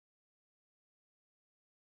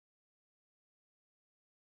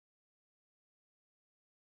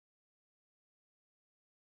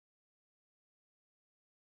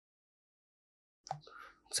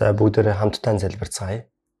За бүгдээрээ хамтдаа залбирцгаая.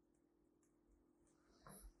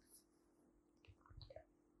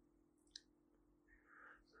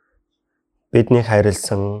 Бидний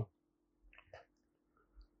хайрлсан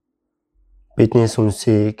бидний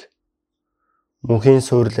сүнсийг мөнхийн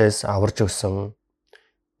сүрлээс аварж өгсөн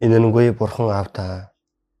энэнгүй бурхан аав та.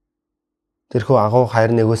 Тэрхүү агуу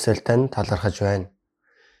хайр нэгүсэл тань талархаж байна.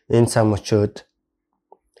 Энэ цам өчөөд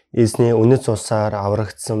эзний үнэт цусаар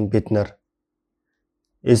аврагдсан бид нар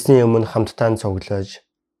эзний өмнө хамтдаа цуглаж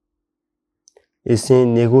эзний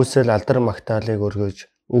нэгүсэл алдар магтаалыг өргөж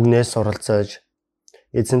үгнээс суралцаж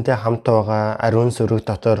эзэнтэй хамт байгаа ариун сүрэг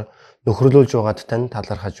дотор нөхөрлүүлж байгаад тань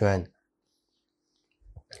талархаж байна.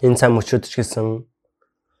 Энэ цам өчөөд ч гэсэн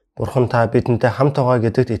бурхан та бидэнтэй хамт байгаа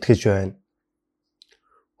гэдэгт итгэж байна.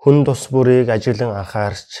 Хүн тус бүрийг ажиглан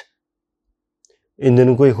анхаарч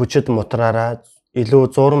энэргүй хүчит мутраараа илүү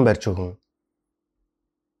зууран барьж өгөн.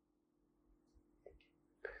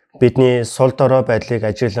 Бидний сул дорой байдлыг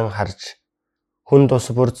ажиглан харж хүн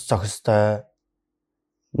тус бүрд зохистой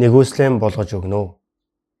нэгүслэн болгож өгнө.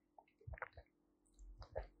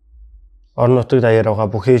 Орон нутаг даяар байгаа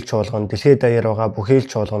бүхий л чуулган, дэлхийд даяар байгаа бүхий л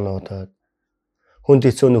чуулгануудад хүнд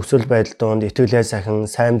хэцүү нөхцөл байдал донд итгэлээ сахин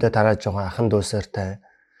саймдаа тарааж байгаа ахан дүүсэртэй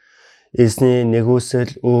эзний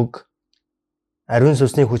нэгүсэл үг ариун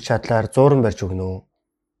сүнсний хүч чадлаар зууран барьж өгнө.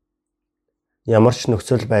 Ямар ч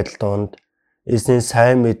нөхцөл байдал донд эзний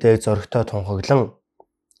сайн мэдээг зоригтой тунхаглан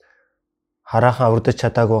хараахан аврагдаж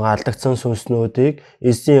чадаагүй алдагдсан сүнснүүдийг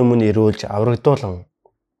эзний өмнө ирүүлж аврагдуулан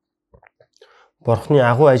Бурхны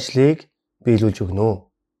агуу ажлыг биелүүлж өгнө.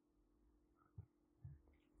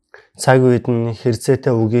 Цаг үед нь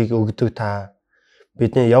хэрэгцээтэй үгийг өгдөг та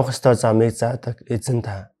бидний явах ёстой замыг заадаг эзэн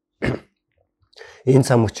та. Энэ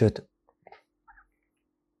цам өчөөд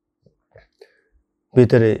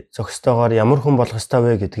бид нар зохистойгоор ямар хүн болох ёстой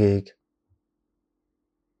вэ гэдгийг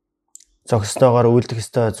зохистойгоор үйлдэх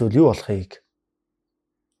ёстой зүйл юу болохыг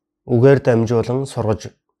үгээр дамжуулан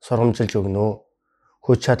сургамжилж өгнө.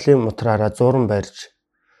 Хүч чадлын мутраараа зууран барьж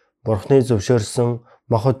Бурхны зөвшөөрсөн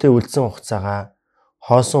махбодын үлдсэн хугацаагаа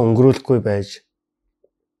хоосон өнгөрүүлэхгүй байж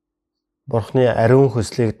Бурхны ариун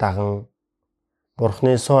хүслийг даган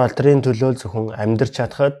Бурхны суу алдрын төлөө зөвхөн амьдрч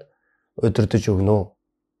чадхад удирдах өгнө.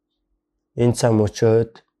 Энэ цам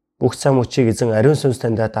өчөөд бүх цам өчийг эзэн ариун сүнс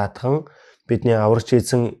таньда даатхан бидний аврагч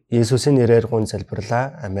эзэн Иесусийн нэрээр гун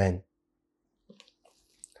залбирлаа. Амен.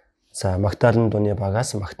 За магтаалын дууны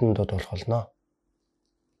багаас магтан дуу болох болно.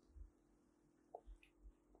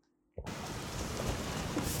 Oh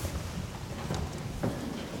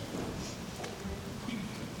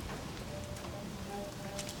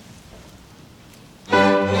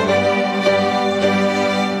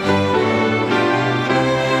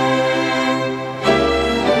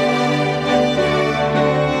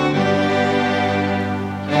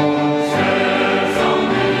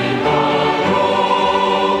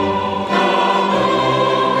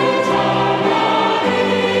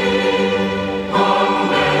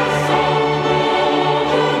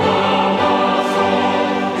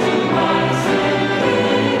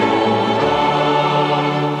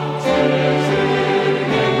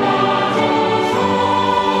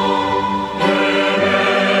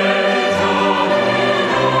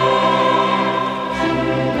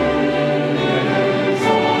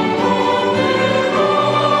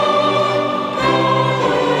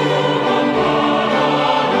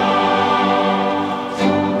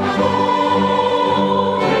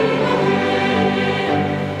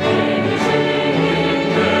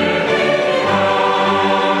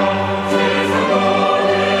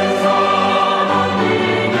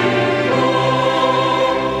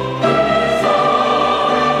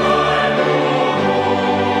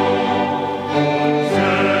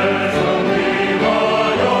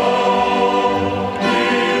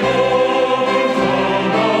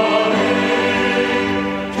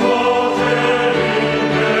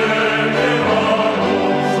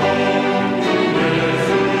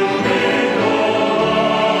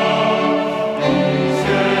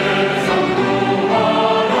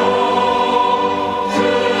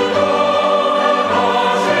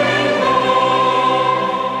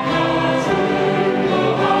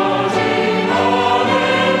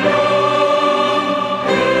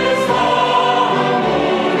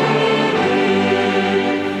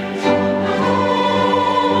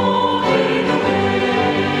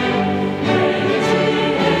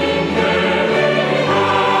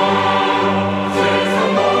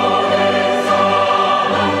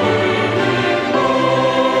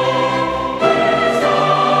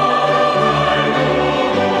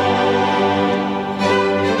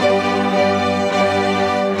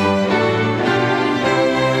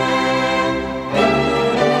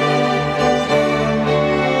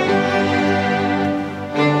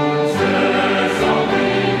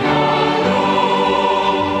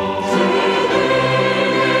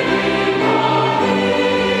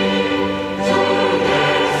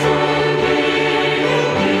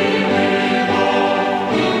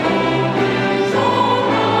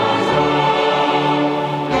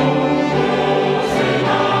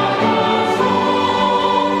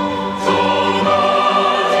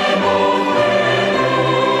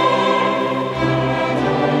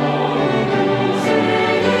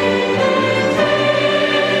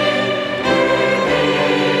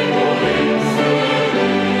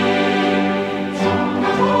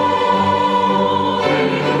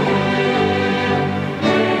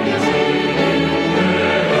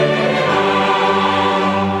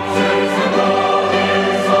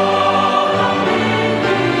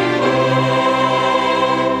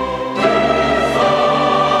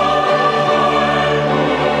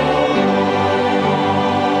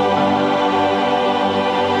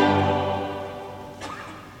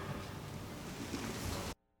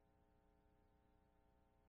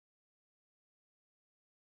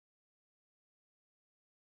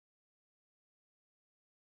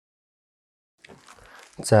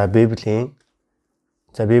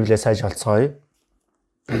За Библиэс хайж олцгоё.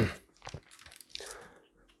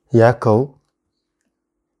 Яаков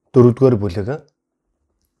 4-р бүлэг.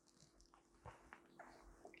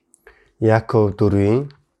 Яаков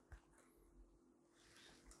 4-ийн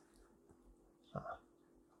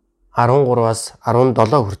 13-аас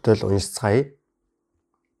 17 хүртэл уншицгаая.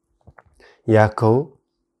 Яаков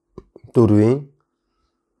 4-ийн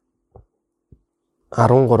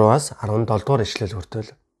 13-аас 17 дугаар ишлэл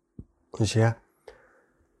хүртэл уншия.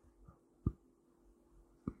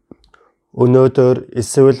 Өнөөдөр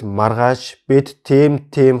эсвэл маргааш бид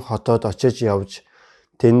тийм хотод очиж явж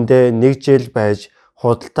тэндээ 1 жил байж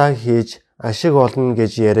худалдаа хийж ашиг олно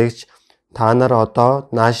гэж яригч та нар одоо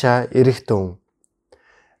нааша ирэх дүүн.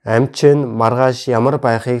 Амь чинь маргааш ямар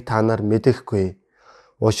байхыг та нар мэдэхгүй.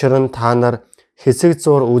 Учир нь та нар хэсэг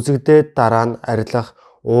зур үзэгдээд дараа нь арилах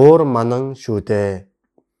уур манан шүү дээ.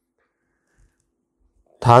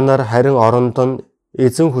 Та нар харин оронд нь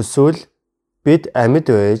эзэн хүсвэл бид амьд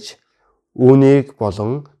байж үүнийг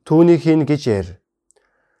болон түүнийг хийн гэж яар.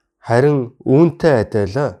 Харин үүнтэй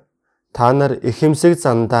адил та нар ихэмсэг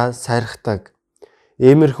зандаа сайрхдаг.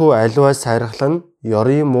 Иймэрхүү аливаа сайрхал нь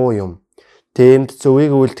ёрын муу юм. Тиймд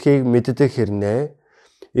зөвийг үлдэхийг мэддэг хэрнээ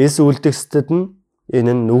эс үлдэхсэд нь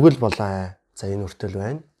энэ нь нүгэл болоо. За энэ хүртэл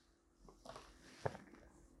байна.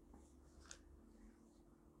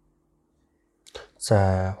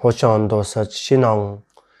 За хуучин он дуусаж шинэ он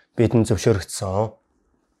бидэнд зөвшөөрөгдсөн.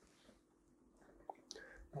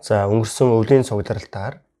 За өнгөрсөн өвлийн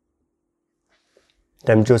цугларалтаар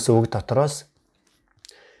дамжуулсан үг дотроос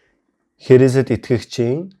Христэд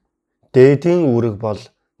итгэгчийн дээдийн үүрэг бол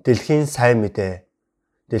дэлхийн сайн мэдээ.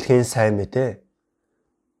 Дэлхийн сайн мэдээ.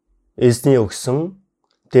 Эзний өгсөн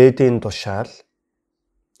дээдийн тушаал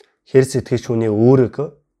Христ итгэгч хүний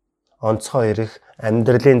үүрэг онцгой ирэх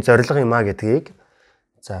амьдралын зорилго юм а гэдгийг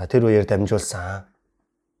тэр үеэр дамжуулсан.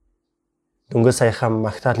 Дөнгөж саяхан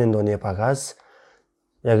Магдалины дууны багаас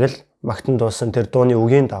яг л магтан дуусан тэр дууны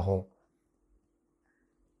үгийн дагуу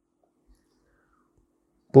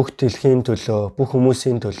бүх дэлхийн төлөө, бүх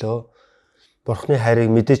хүмүүсийн төлөө Бурхны хайрыг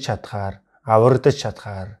мэдэж чадхаар, аврагдаж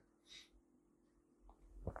чадхаар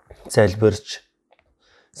залбирч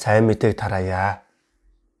сайн мэдээг тараая.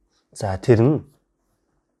 За тэр нь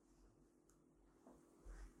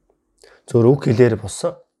зөв үг хэлээр бус.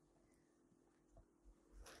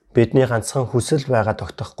 Бидний ганцхан хүсэл байгаа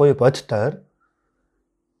тогтохгүй бодтойр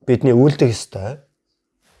бидний үйлдэх ёстой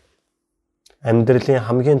амьдралын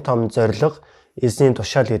хамгийн том зорилго эзний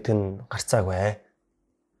тушаал гэдэг нь гарцааг бай.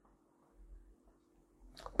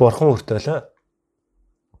 Бурхан хүртэл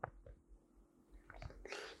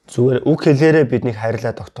зүгээр үг хэлээрээ биднийг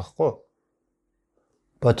хайрлаа тогтохгүй.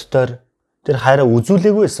 Боддоор тэр хайраа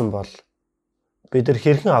үзүүлээгүй байсан бол бид нар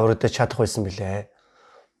хэрхэн аврагдаж чадах байсан бilé.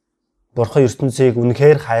 Бурхан ертөнцийг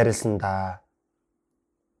үнэхээр хайрлсан да.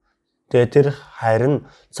 Тэгээ тэр хайр нь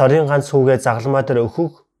цорын ганц хүүгээ загалмаа дээр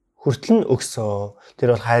өгөх хүртэл нь өгсөн.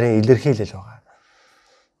 Тэр бол хайрын илэрхийлэл байгаа.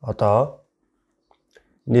 Одоо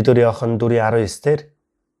 1 Иохан 4:19 дээр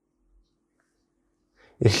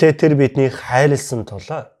эхлээд тэр биднийг хайрлсан тул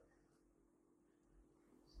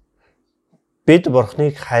бид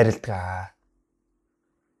Бурхныг хайрладаг.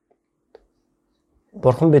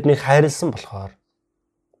 Бурхан биднийг хайрлсан болохоор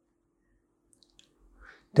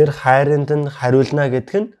тэр хайранд нь хариулна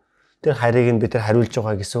гэдэг нь тэр хайрыг нь бид хариулж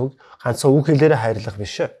байгаа гэсэн үг. Ганцхан үг хэлээрээ хайрлах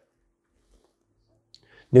биш.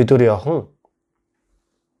 1 Иохан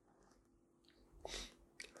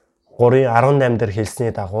 3:18 дээр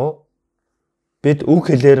хэлсний дагуу бид үг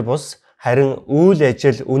хэлээр бус харин үйл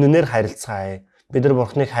ажил үнэнээр харилцгаая. Бид нар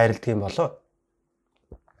Бурхныг хайрладаг юм болоо.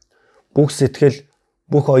 Бүх сэтгэл,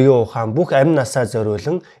 бүх оюун ухаан, бүх амь насаа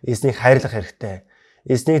зориулан эзнийг хайрлах хэрэгтэй.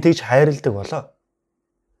 Эзнийг тэгж хайрладаг болоо.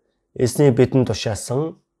 Эзний бидэнд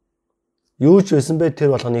тушаасан юу ч байсан бэ тэр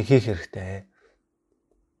болгоныг хийх хэрэгтэй.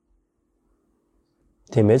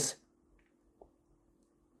 Тиймээс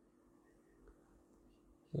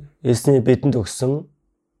эзний бидэнд өгсөн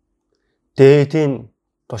дээдийн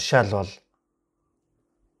тушаал бол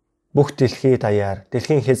бүх дэлхий даяар,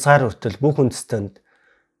 дэлхийн хязгаар хүртэл бүх үндэстэнд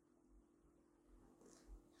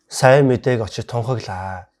сайн мэдээг очиж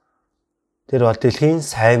тунхаглаа. Тэр бол дэлхийн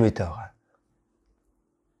сайн мэдээ байгаа.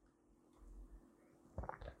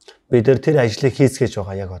 Бид нар тэр ажлыг хийцгээж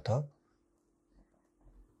байгаа яг одоо.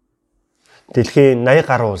 Дэлхийн 80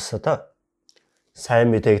 гаруй улсад сайн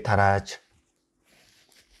мэдээг тарааж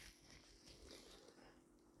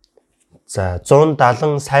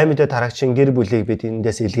 170 сайн мэдээ тараагчийн гэр бүлийг бид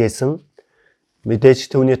эндээс илгээсэн. Мэдээж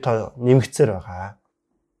түүний тоо нэмэгцээр байгаа.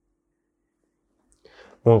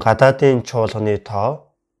 Мөн гадаадын чуулганы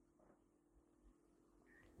тоо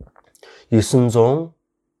 926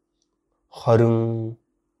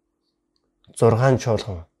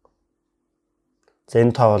 чуулган. За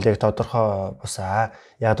энэ тоо бол яг тодорхой бусаа.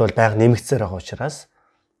 Яг бол байнга нэмэгцээр байгаа учраас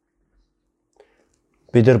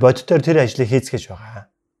бид нар бодитоор тэр ажлыг хийцгээж байгаа.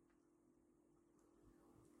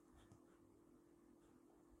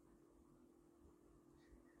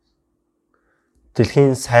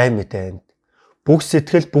 Дэлхийн сайн мэдээнд бүх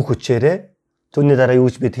сэтгэл бүх хүчээрээ түүний дараа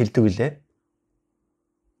юу гэж бид хэлдэг вүлээ?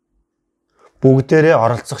 Бүгдээрээ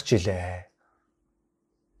оролцох жилээ.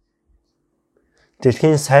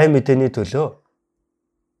 Дэлхийн сайн мэдээний төлөө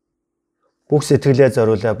бүх сэтгэлээ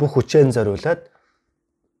зориулаад, бүх хүчээ зориулаад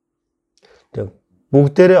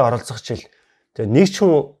бүгдээрээ оролцох жил. Нэг ч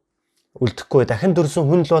хүн үлдэхгүй дахин дөрсөн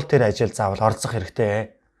хүн л бол тэр ажил заавал оролцох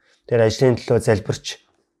хэрэгтэй. Тэр ажлын төлөө залбирч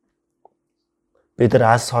бид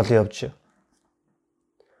нар алс хол явж.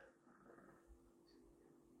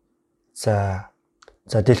 За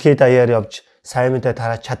дэлхийд даяар явж сайн мэдээ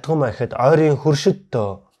тараач чаддгүй маа гэхэд ойрын хөршөддөө.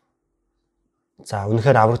 За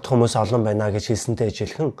үнэхээр аврагдах хүмүүс олон байна гэж хэлсэнтэй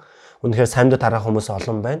ижилхэн. Үнэхээр сайн мэдээ тараах хүмүүс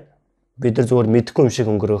олон байна. Бид нар зүгээр мэдэхгүй юм шиг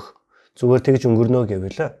өнгөрөх. Зүгээр тэгж өнгөрнөө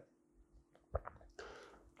гэвэл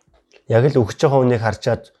яг л өгч байгаа хүнийг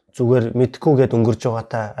харчаад зүгээр мэдэхгүйгээд өнгөрж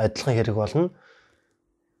байгаатай адилхан хэрэг болно.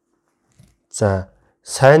 За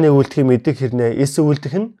сайн үйлдэхийг мэддэг хэрнээ эс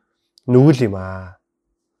үйлдэх нь нүгэл юм аа.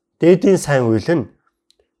 Дээдийн сайн үйл нь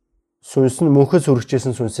сүнс нь мөнхөд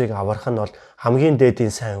сүрэгчсэн сүнсийг аврах нь бол хамгийн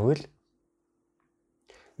дээдийн сайн үйл.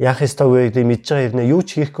 Яах ёстой вэ гэдгийг мэдж байгаа хэрнээ юу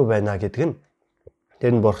ч хийхгүй байна гэдэг нь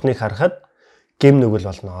тэр нь бурхныг харахад гэм нүгэл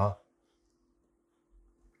болно.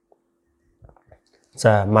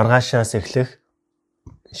 За маргаашаас эхлэх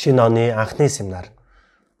шинэ оны анхны семинар.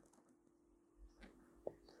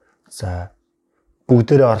 За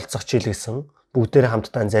бүгдээрээ оролцох жил гэсэн бүгдээрээ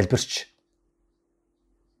хамтдаа залбирч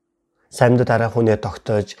сайн мэдээ тараах хүнээ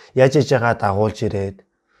тогтоож яаж иж байгаа дагуулж ирээд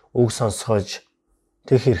үг сонсгож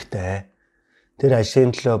тэгэх хэрэгтэй. Тэр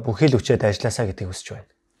ажлын төлөө бүхий л хүчээд ажилласаа гэдгийг хүсэж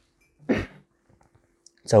байна.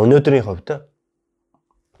 За өнөөдрийн хувьд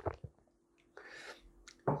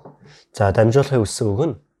дамжуулахыг хүссэн үг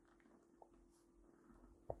нь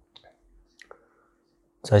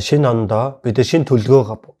шинэ ондоо бид шинэ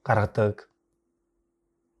төлөвлөгөө гаргадаг.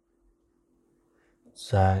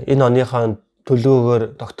 За энэ оныхон төлөвлөгөөр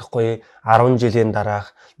тогтохгүй 10 жилийн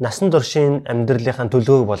дараах насан туршийн амьдралынхаа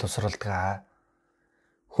төлөвлөгөөг боловсруулдаг.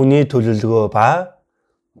 Хүний төлөвлөгөө ба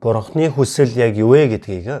бурхны хүсэл яг юу вэ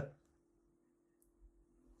гэдгийг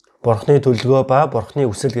бурхны төлөвлөгөө ба бурхны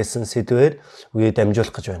хүсэл гэсэн сэдвээр үгээ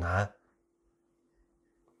дамжуулах гэж байна.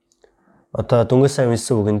 Одоо Дүнгийн сайн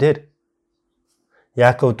хэлсэн үгэн дээр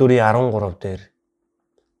Яаков 4:13 дээр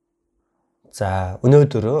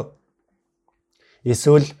өнөөдөр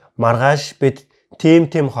эсвэл маргааш бид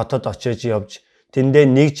тийм хотод очиж явж тэндээ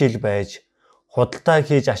 1 жил байж худалдаа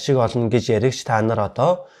хийж ашиг олно гэж яригч та нар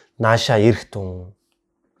одоо наашаа ирэх тун.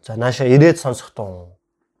 Наашаа ирээд сонсох тун.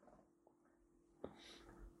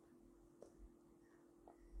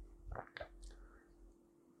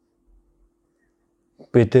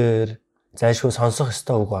 Бид зайлшгүй сонсох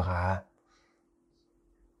ёстой үг байгаа.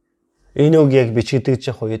 Энэ үг яг бичигдэж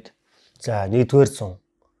явах үед 1-р зуун.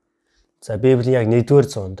 Библи яг 1-р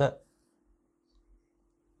зуунд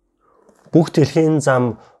бүх дэлхийн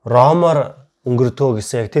зам Ромоор өнгөрдгөө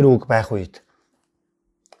гэсэн яг тэр үг байх үед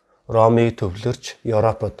Ромыг төвлөрч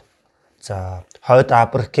Европод хойд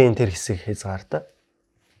Африкийн тэр хэсэг хязгаартай.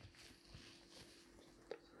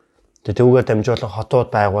 Түүгээр дамжуулан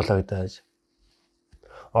хотууд байгуулагдаж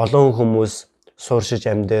олон хүмүүс сууршиж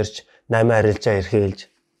амьдэрч намын арилжаа эрхэлж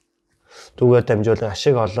түүгээр дамжуулан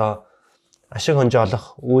ашиг хонжоо олох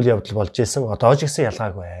үйл явдал болж исэн одоо ч гэсэн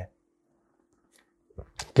ялгаагүй.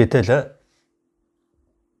 Гэтэл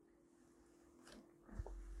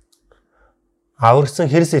аврагсан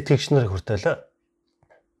Христ итгэгч нар хүртэл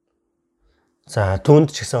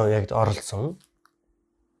түүнд ч гэсэн яг оролцсон.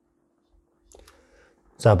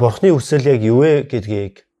 Бурхны хүсэл яг юу вэ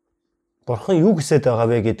гэдгийг бурхан юу хүсэж байгаа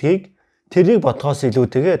вэ гэдгийг тэрийг бодхоос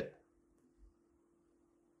илүүтэйгээр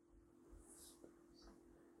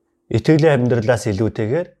итгэлийн амьдралаас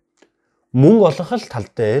илүүтэйгээр мөнгө олох тал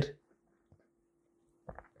дээр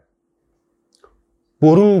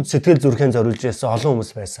бүрэн сэтгэл зүрхэн зориулж байсан олон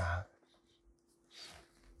хүмүүс байсан.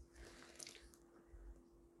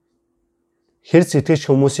 Христ итгэж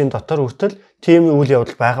хүмүүсийн дотор хүртэл тийм үйл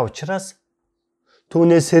явдал байгаа учраас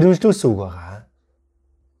түүнээс сэрэмжлүүлсэн үг байгаа.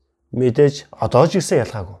 Мэдээж одоо ч гэсэн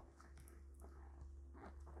ялгаагүй.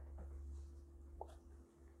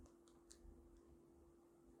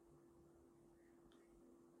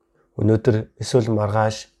 Өнөөдөр эсвэл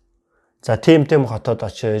маргааш тийм хотод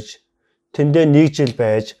очиж тэндээ 1 жил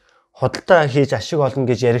байж худалдаа хийж ашиг олно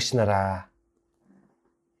гэж яригч нараа.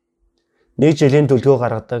 1 жилийн төлгөө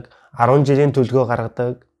гаргадаг, 10 жилийн төлгөө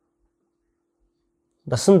гаргадаг.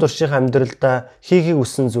 Насан туршийн амьдралдаа хийхийг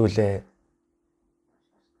хүссэн зүйлээ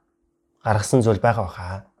гаргасан зүйл байгаа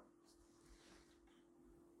баха.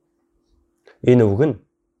 Энэ үг нь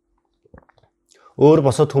өөр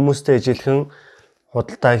босод хүмүүстэй ижилхэн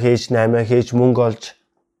худалдаа хийж, наймаа хийж, мөнгө олж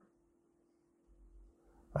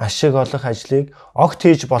ашиг олох ажлыг огт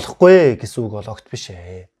хийж болохгүй гэсэн үг бол огт биш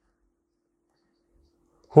ээ.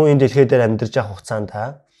 Хүн энэ дэлхий дээр амьдарч явах хугацаанд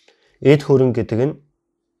эд хөрөн гэдэг нь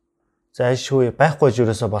зайлшгүй байхгүй ч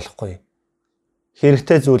юусоо болохгүй.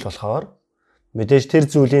 Хэрэгтэй зүйл болохоор мэдээж тэр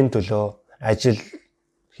зүйлийн төлөө ажил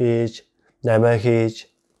хийж, намаа хийж,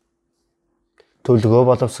 төлгөө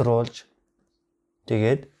боловсруулж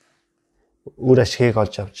тэгээд үр ашгийг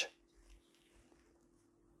олж авч.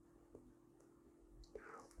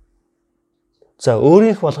 За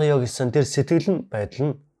өөрийнх болгоё гэсэн тэр сэтгэл нь байдал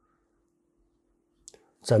нь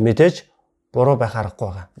за мэдээж буруу байх аргагүй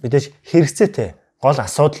байгаа. Мэдээж хэрэгцээтэй. Гол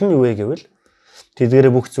асуудал нь юу вэ гэвэл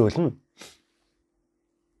тэдгээрээ бүх зүйл нь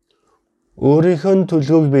өөрийнхөө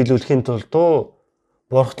төлөвийг биелүүлэхийн тулд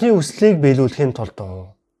Бурхны хүслийг биелүүлэхийн тулд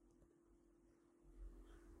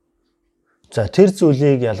за тэр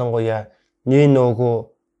зүйлийг ялангуяа нэн нөөгүй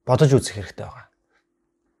бодож үзэх хэрэгтэй байгаа.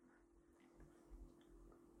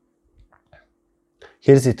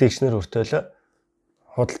 Хэр сэтгэгчнэр өртөөлө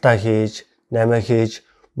худалдаа хийж, намаа хийж,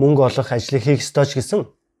 мөнгө олох ажлыг хийх ёстой ч гэсэн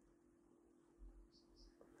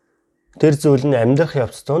тэр зүйл нь амьдрах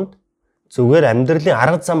явц донд зүгээр амьдралын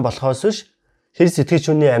арга зам болохоос биш хэр сэтгэгч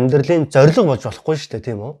хүний амьдралын зорилго болж болохгүй шүү дээ,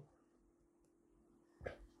 тийм үү?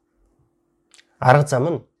 Арга зам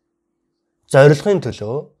нь зорилгын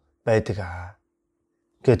төлөө байдаг аа.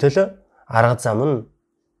 Гэтэл арга зам нь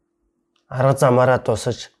арга замаараа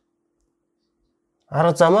тусаж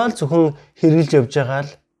арга замаа л зөвхөн хэрэгжилж явж байгаа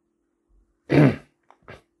л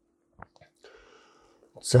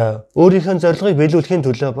за өөрийнхөө зорилгыг биелүүлэхийн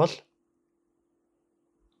төлөө бол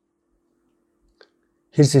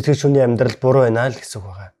хэр сэтгэгч хүний амьдрал буруу байна л гэсэн үг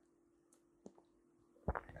байгаа.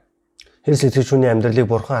 Хэр сэтгэгч хүний амьдралыг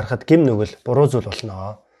бурхан харахад гим нүгэл буруу зүйл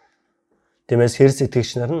болно. Тиймээс хэр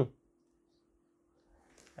сэтгэгч нар нь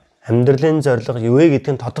амьдралын зорилго юу вэ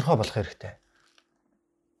гэдг нь тодорхой болох хэрэгтэй.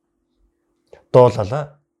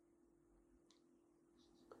 Дуулал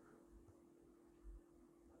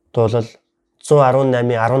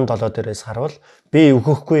 118:17 дээрээс харвал би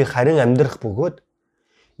өгөхгүй харин амьдрах бөгөөд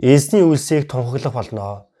эзний үлсийг тунхаглах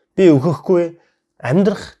болно. Би өгөхгүй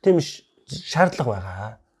амьдрах тийм шаардлага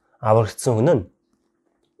байгаа. Аврагдсан хүн нь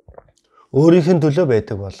өөрийнх нь төлөө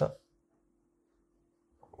байдаг бол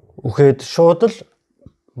үхээд шууд л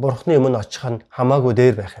Бурхны өмнө очих нь хамаагүй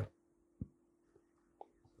дээр байх юм.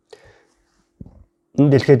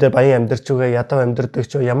 Энэ дэлхий дээр баян амьдарч байгаа, ядуу амьдардаг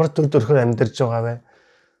ч ямар төр төрхөөр амьдарч байгаа вэ?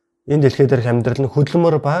 Энэ дэлхий дээрх амьдрал нь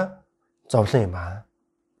хөдөлмөр ба зовлон юм аа.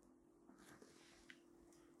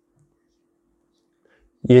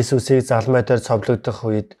 Есүсийг залмай дээр цовлогдох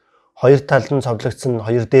үед хоёр талд нь цовлогдсон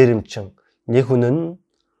хоёр дээрэмчин нэг хүн нь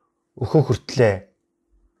өөхөн хүртлээ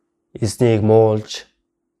эзнийг муулж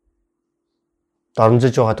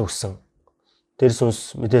доромжиж байгаад өгсөн. Тэр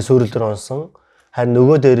сүнс мэдээ сүрэлдэр онсон. Харин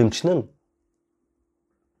нөгөө дээрэмчин нь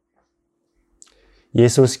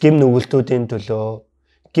Есүс гим нүгэлтүүдийн төлөө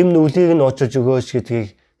гим нүглийг нь уучиж өгөөч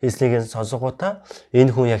гэдгийг хэлснийг сонсгоотаа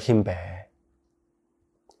энэ хүн яг хэн бэ?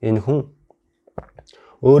 Энэ хүн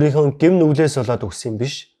өөрийнхөө гим нүглээс болоод өгсөн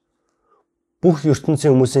биш. Бүх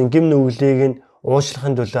ертөнцийн хүмүүсийн гим нүглийг нь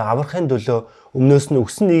уучлахын төлөө, аврахын төлөө өмнөөс нь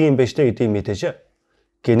өгсөн нэг юм байна штэ гэдгийг мэдээж.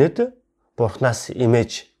 Гэнэт Бурханаас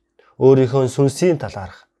имэж өөрийнхөө сүнсийн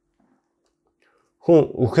талаарх хүн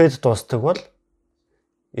үхээд дуустдаг бол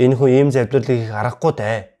энэ хүн ийм завдлыг хийх аргагүй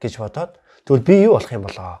даа гэж бодоод тэгвэл би юу болох юм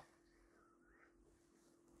болоо?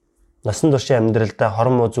 Насан туршийн амьдралдаа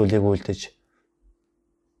хорон муу зүйлийг үлдэж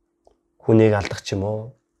хүнийг алдах ч юм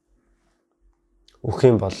уу? Үх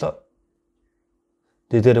юм болоо.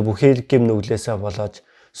 Тэдгээр бүхий л гим нүглээсээ болоод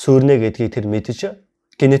сүрнэ гэдгийг тэр мэдэж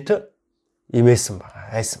гинэт имээсэн байна,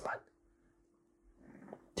 айсан байна.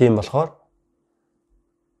 Тийм болохоор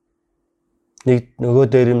нэг нөгөө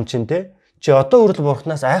дээрэмчэнтэй чи одоо үрэл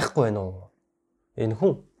Бурханаас айхгүй байна уу? Энэ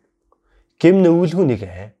хүн гим нүгэлгүй нэг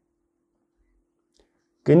ээ.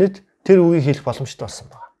 Гэнэт тэр үгийг хэлэх боломжтой болсон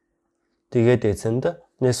байна. Тэгээд эзэнд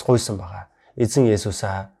нэс гуйсан байгаа. Эзэн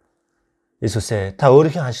Есүсээ та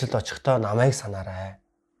өөрийнхөө ханшилд очихдоо намайг санаарай.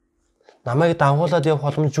 Намайг дагуулад явах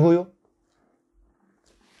боломжгүй юу?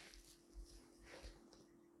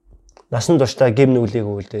 Насан туршдаа гим нүглийг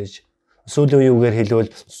үлдээж сүүлийн үеэр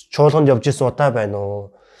хэлвэл чуулганд явж исэн удаа байна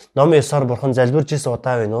уу? ном ёсоор бурхан залбирж исэн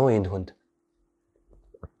удаа байна уу энэ хүнд?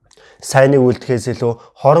 Сайныг үлдэхээс илүү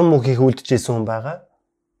хорон мөхийг үлдэж исэн хүн байгаа.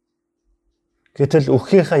 Гэтэл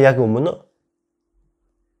өгөхийнхаа яг өмнө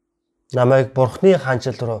намайг бурхны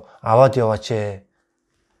хаанчил руу аваад яваач ээ.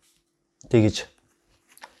 Тэгж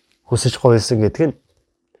хүсэж гуйсан гэдэг нь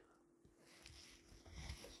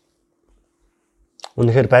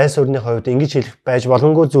үнэхээр байс өрний хувьд ингэж хэлэх байж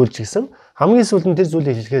боломгүй зүйл ч гэсэн хамгийн сүүлд нь тэр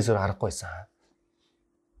зүйлийг хэлэхээс өөр аргагүйсэн.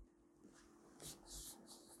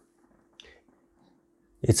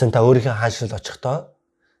 Эцэн та өөрийнхөө хаанчлалд очихдоо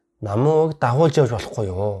намайг дагуулж явж болохгүй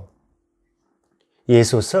юу?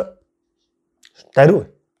 Есүс даруй.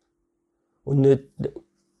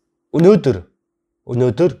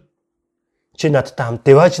 Өнөөдөр чи надтай хамт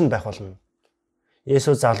деваажинд байх болно.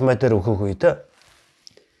 Есүс залмай дээр өөхөх үед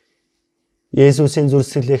Есүсийн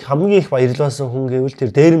зүрсгэлийг хамгийн их баярлуулсан хүн гэвэл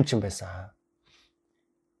тэр дээрэмчин байсан.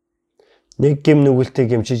 Нэг гим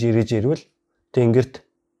нүгэлтийг гимчиж эргэж ирвэл тэнгэрт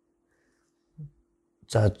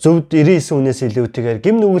за зөвд 99 үнээс илүүтэйгээр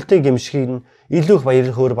гим нүгэлтээ гимшихийг нь илүү их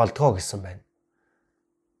баярлах өөр болдгоо гэсэн байна.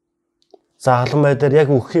 Загалмай дээр яг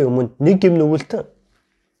өөххийн өмнө нэг гим нүгэлт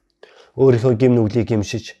өөрийнхөө гим нүглийг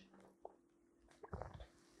гимшиж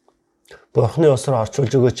Бурхны ус руу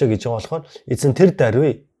орчуулж өгөөч гэж байгаа болохоор эзэн тэр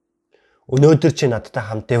даруй өнөөдөр чи надтай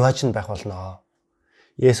хамт деваажинд байх болно.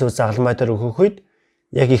 Есүс загалмай дээр өөхөх үед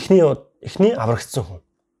яг эхний аврагдсан хүн.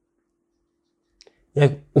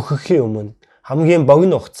 Яг өөхөхийн өмнө хамгийн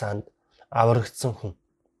богино хугацаанд аврагдсан хүн.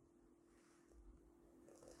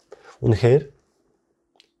 Үнэхээр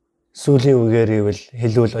сүүлийн үгээр ивэл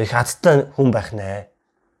хэлвэл их азтай хүн байх нэ.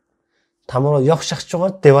 Тамруу явж шахаж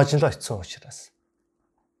байгаа деваажин руу очисон учраас.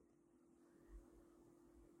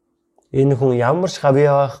 Энэ хүн ямар ч хавь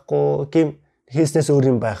явахгүй, гим хийснээс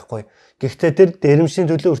өөр юм байхгүй. Гэхдээ тэр дээрэмшийн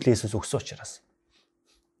төлөө хүртэл Есүс өгсөн учраас.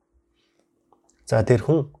 За тэр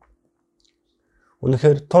хүн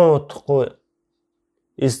үнэхээр тун удахгүй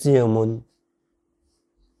эзний өмнө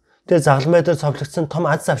тэр загалмай дээр цовлогдсон том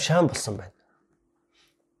аз авшаан болсон байна.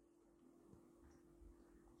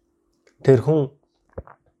 Тэр хүн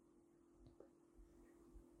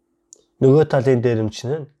нөгөө талын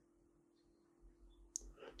дээрэмчин нь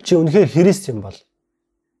чи үнэхээр Христ юм бол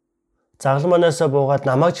загалмаанаасаа буугаад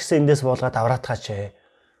намайг ч гэсэн эндээс буулгаад авраатгаач ээ.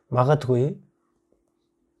 Магадгүй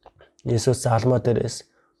Есүс загалмаа дээрээс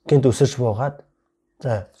гинт өсөж буугаад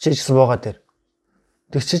за чи ч гэсэн буугаад тэр.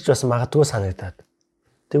 Тэгчиж бас магадгүй санагдаад.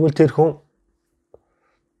 Тэгвэл тэр хүн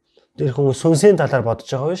сүнсийн талаар бодож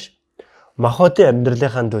байгаа биш. Махбодын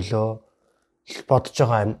амьдралынхаа төлөө бодож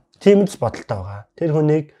байгаа юм. Тийм ч бодолтой байгаа. Тэр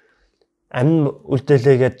хүнийг амин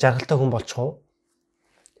үлдээлээгээд жаргалтай хүн болчих уу?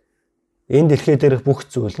 Энэ дэлхий дээрх бүх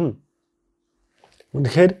зүйл нь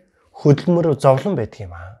үнэхээр хөдөлмөр зовлон байдаг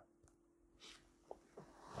юм аа.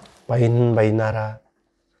 Баянаараа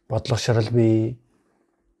бодлогошрал бий,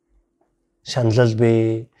 шаналл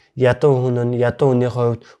бий, ядуу хүн нь ядуу хүний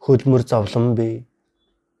хувьд хөдөлмөр зовлон бий.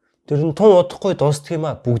 Тэр нь тун удахгүй дуустдаг юм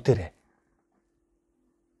аа бүгдээрээ.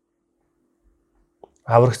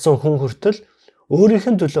 Аврагдсан хүн хүртэл өөрийнх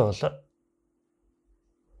нь төлөө болоо.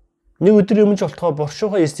 Нэг өдрийн өмнө болтгоо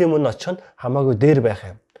боршуухан эсийн өмнө очих нь хамаагүй дээр байх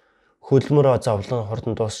юм. Хөдөлмөрөө зовлон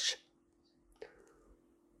хурдан дуусч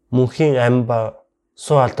мөнхийн ам ба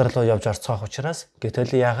суу алдар руу явж орцоох учраас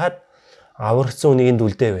гэтэл яагаад аврагдсан үнийг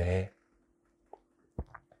үлдээвэ?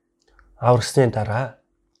 Аврагсны дараа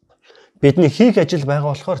бидний хийх ажил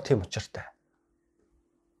байгаа болохоор тийм учиртай.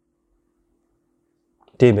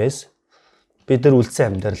 Тиймээс бид нар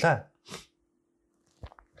үлдсэн амьдралаа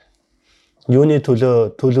юуны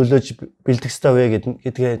төлөвлөж бэлдэх ёстой вэ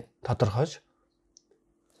гэдгээ тодорхойж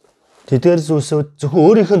тэдгээр зүйлсүүд зөвхөн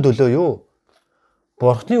өөрийнх нь төлөө юу?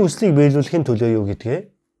 Бурхны үслийг биелүүлэхийн төлөө юу гэдгээ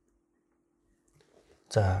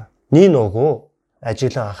за нин угу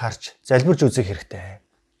ажиглан анхаарч залбирч үзэх хэрэгтэй.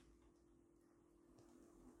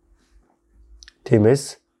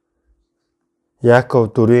 Тиймээс Яаков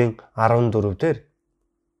 4:14 дээр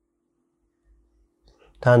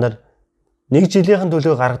та нар нэг жилийнхэн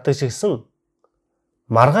төлөө гаргадаг шигсэн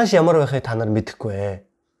маргааш ямар байхыг та нар мэдэхгүй ээ.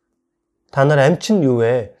 Та нар амчин юу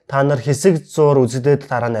вэ? Та нар хэсэг зуур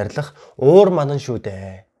үзэгдээд дараа нь арилах уур манан шүү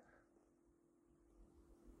дээ.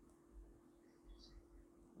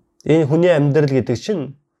 Энэ хүний амьдрал гэдэг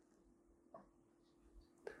чинь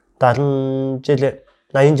 70 жил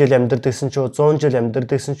 80 жил амьдардаг гэсэн ч 100 жил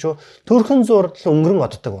амьдардаг гэсэн ч төрхөн зуур өнгөрөн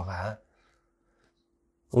оддог байгаа.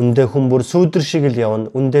 Үндэ хүн бүр сүүдэр шиг л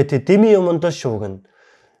явна. Үндэ тэ дими юмдаа шуугна.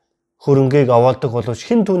 Хөрөнгийг овоолдог боловч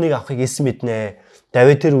хэн түүнийг авахыг эс мэднэ.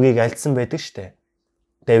 Давид тэр үгийг альцсан байдаг штэ.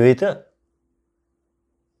 Давид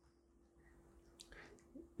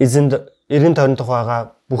эзэнд 90 тойрон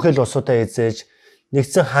тухайга бүхэл улсуудаа эзэж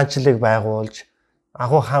нэгдсэн хаанчлалыг байгуулж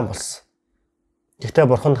агуу хаан болсон. Гэхдээ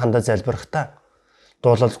бурханд хандаа залбирахдаа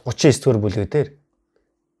дуулал 39-р бүлэгдэр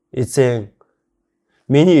эзэн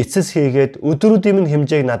миний эцэс хийгээд өдрүүдийн минь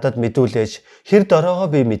хэмжээг надад мэдүүлээч, хэр дороогоо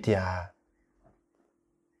би мэдье.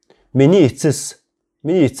 Миний эцэс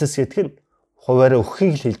гэдэг нь хуваараа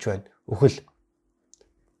өгөхийг л хэлж байна. Өхөл.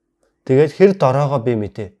 Тэгээд хэр дороогоо би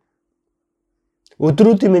мэдээ.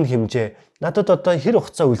 Өдрүүдийн минь хэмжээ надад одоо хэр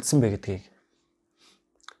хугацаа үлдсэн бэ гэдгийг.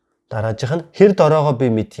 Дараагийнх нь хэр дороогоо би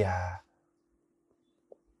мэдье.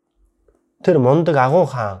 Тэр мундаг агуу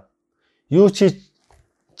хаан юу ч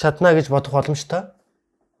чадна гэж бодох боломжтой.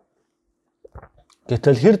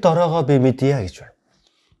 Гэтэл хэр дороогоо би мэдье гэж байна.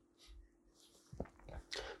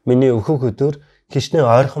 Миний өөхөх өдөр хичнээн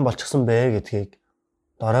ойрхон болчихсон бэ гэдгийг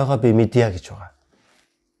дороогоо би мэдье гэж байгаа.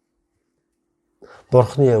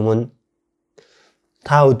 Бурхны өмнө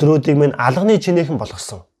та өдрүүдийг минь алганы чинээхэн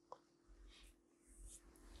болгосон.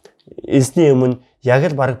 Эзний өмнө яг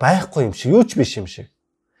л бараг байхгүй юм шиг, юу ч биш юм шиг.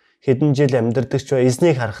 Хэдэн жил амьдардаг ч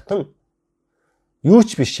эзнийг харахад нь юу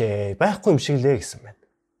ч биш ээ, байхгүй юм шиг лээ гэсэн байна.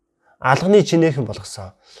 Алганы чинээхэн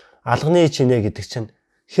болгосон. Алганы чинээ гэдэг чинь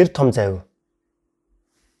хэр том завь?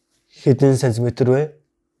 Хэдэн сантиметр вэ?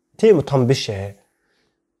 Тийм том биш ээ.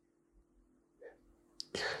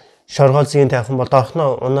 Шоргоолзгийн тайхан бол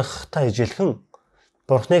дорхноо унахтай ижилхэн.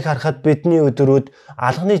 Бурхныг харахад бидний өдрүүд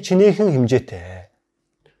алганы чинээхэн хэмжээтэй.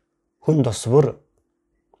 Хүн тосвор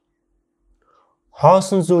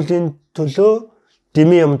хоосон зүйлийн төлөө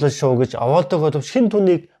дими юмдал шуу гэж овоолдог боловч хэн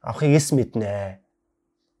түүнийг авахыг эс мэднэ.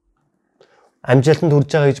 Амжилтанд хүрж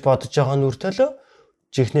байгаа гэж бодож байгаа нүр төлөө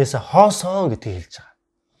чихнээс хоосон гэдгийг хэлж байгаа.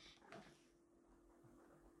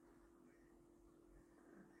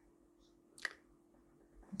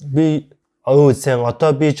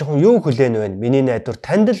 Одоо би жоохон юу хүлээн байна? Миний найдвар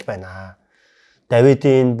танд л байна.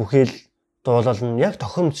 Давидын бүхэл дуулал нь яг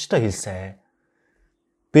тохиромжтой хэлсэн.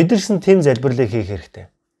 Бидэрсэн тийм залбирлыг хийх хэрэгтэй.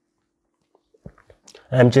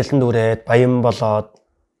 Амжилтанд хүрээд баян болоод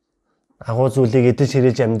агуу зүйлийг эдэж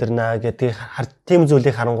хэрэлж амьдрнаа гэдгийг тийм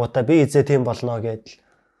зүйлийг харангуйтаа би эзээ тийм болно гэдэл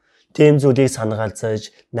тийм зүйлийг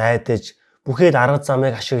санагалзаж, найдаж, бүхэл арга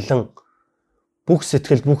замыг ашиглан бүх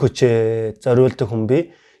сэтгэл бүх хүчээ зориулдаг хүн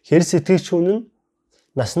би хэр сэтгэгч хүн нь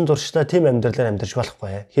насан туршдаа тийм амьдралаар амьдарч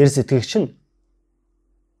болохгүй. Хэр сэтгэгч нь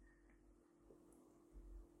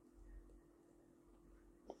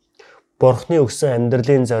Бурхны өгсөн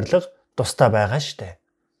амьдралын зорилго тусдаа байгаа штэ.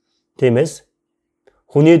 Тиймээс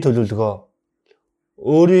хүний төлөвлөгөө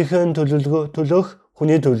өөрийнхөө төлөх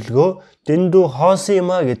хүний төлөвлөгөө дэндүү хоосон юм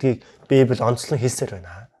а гэдгийг Библи онцлон хэлсээр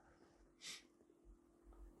байна.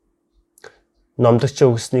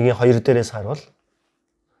 Номдогчийн үгсний 2 дээрээс харвал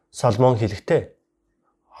Соломон хэлэхдээ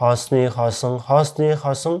хоосны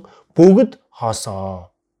хоосон бүгд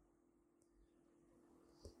хоосон.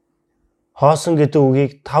 Хоосон гэдэг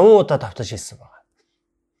үгийг 5 удаа давтаж хэлсэн байна.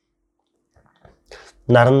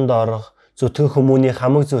 Наранд орох зүтгэх хүмүүний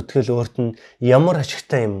хамаг зүтгэл өөрт нь ямар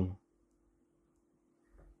ашигтай юм.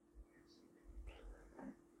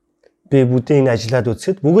 Би бүдийг ажиллаад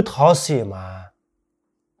үзэхэд бүгд хоосон юм аа.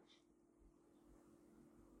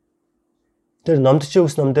 Тэр номдогчийн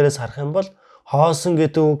үгс ном дээрээс харах юм бол хоосон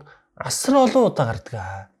гэдэг үг асар олон удаа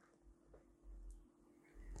гардаг.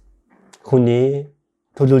 Хүний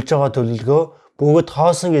төлөвлөж байгаа төлөвлөгөө бүгд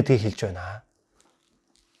хоосон гэдгийг хэлж байна.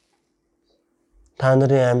 Та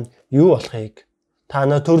нарын амь юу болохыг та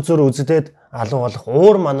нар төр зүр үздэд алуу болох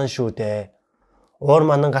уур манан шүү дээ. Уур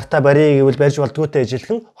манан гартаа барья гэвэл барьж болдгоотой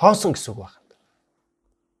ижилхэн хоосон гэсэн үг байна.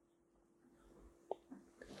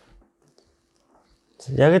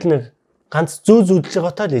 Яг л нэг ганц зүү зүүдж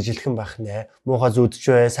байгаатай л ижилхэн байх нэ. Муухай зүүдж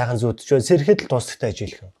бай, сайхан зүүдж бай, сэрхэд л дуустахтай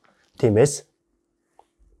ижилхэн. Тиймээс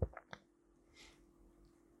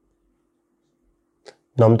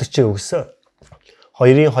номдогчийн үгс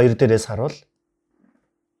 2-2 дээрээс харуул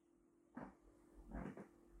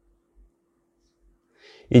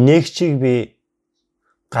инээгчийг би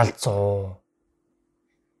галзуу.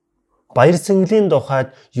 Баяр цэнгэлийн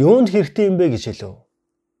тухайд юунд хэрэгтэй юм бэ гэж хэлв.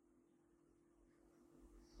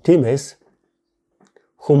 Тиймээс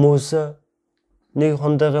хүмүүс нэг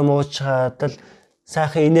хондойгоо муучаад л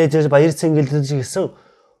сайхан инээж баяр цэнгэлдэж гисэн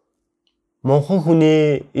монхон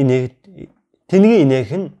хүний тэнгийн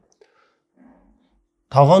инээх нь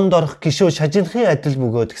тогоонд орох гişүү шажинхын адил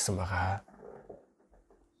бөгөөд гэсэн байгаа.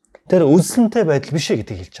 Тэр үлсэнтэй байдал биш ээ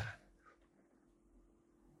гэдгийг хэлж байгаа.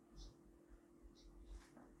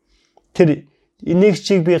 Тэр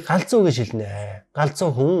инээгчийг би галзуу гэж хэлнэ. Галзуу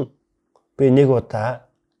хүн би нэг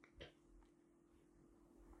удаа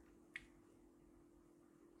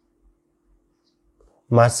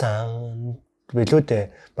масан билүү дээ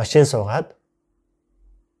машин суугаад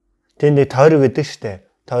Тэнд нэг тойрог гэдэг штэ.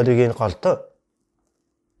 Тойрогийн голдоо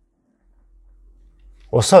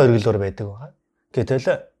усаа өргөлөөр байдаг байгаа.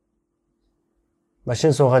 Гэтэл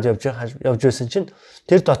машин суугаад явж байсан чинь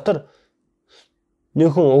тэр дотор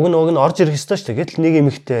нэг хүн уг нь орж ирэх ёстой штэ. Гэтэл нэг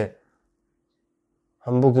эмэгтэй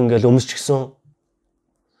хамбуг ингээл өмсчихсэн.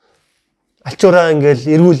 Алчуураа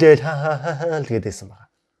ингээл эргүүлээл л гэдээсэн байгаа.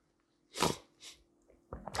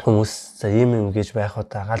 Хүмүүс за ийм гэж байх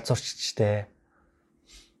удаа галзуурччтэй.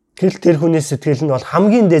 Гэтэл тэр хүний сэтгэл нь бол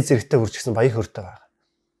хамгийн дээд зэрэгтэй хүрчихсэн баях өртөө байгаа.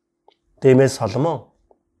 Тиймээс Соломон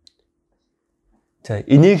за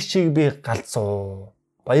энийг чиг би галзуу.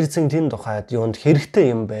 Баяр цэн тэн тухайд юунд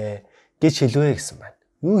хэрэгтэй юм бэ гэж хэлвэ гэсэн байна.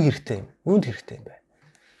 Юу хэрэгтэй юм? Юунд хэрэгтэй юм бэ?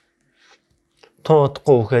 Тун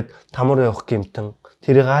удахгүй үхэд тамар явах гэмтэн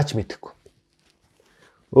тэрийг аач мэдэхгүй.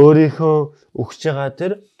 Өөрийнхөө өгч байгаа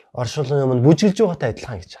тэр оршуулгын өмнө бүжиглж байгаатай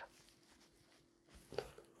адилхан гэж байгаа.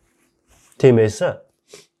 Тиймээс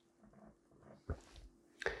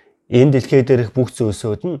энэ дэлхий дээрх бүх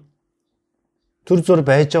зүйлсүүд нь төр зур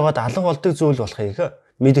байж байгаад алга болдог зүйл болохыг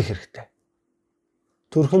мэдэх хэрэгтэй.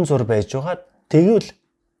 Төрхөн зур байж байгаад тэгвэл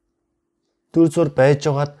төр зур байж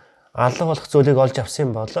байгаад алга болох зүйлийг олж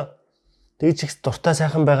авсан бол тэгж их дуртай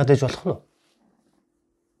сайхан байгаад иж болох нь.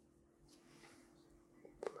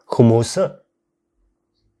 Хүмүүс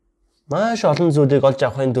маш олон зүйлийг олж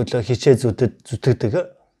авахын төлөө хичээ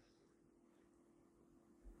зүтгэдэг.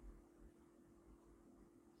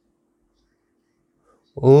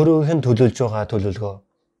 Өөрөөх нь төлөвлөж байгаа төлөвлөгөө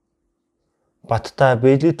баттай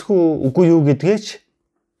биелэгдэхгүй үгүй юу гэдгээч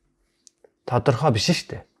тодорхой биш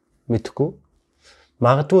штэ. Мэдхгүй.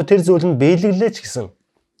 Магадгүй тэр зүйл нь биелэглээ ч гэсэн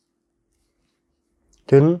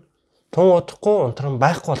тэр нь тун удахгүй унтран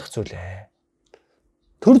байхгүй болох зүйл ээ.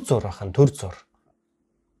 Төр зур бахан төр зур.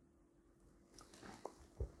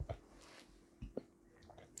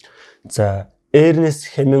 За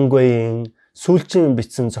Эрнест Хемингуейн сүүлчийн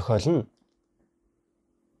бичсэн зохиол нь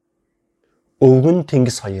Өвгөн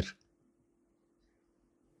Тэнгис 2.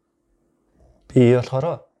 Би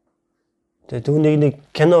болохоор тэгээ түүнийг нэг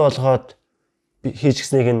кино болгоод хийж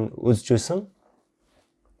гиснийг нь үзэж байсан.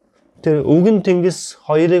 Тэр Өвгөн Тэнгис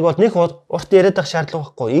 2-ыг бол нэг урт яриад байх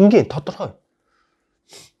шаардлага байхгүй. Ингийн тодорхой.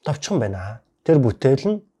 Товчхон байна. Тэр бүтээл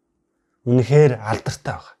нь үнэхээр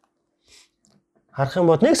алдартай байна. Харах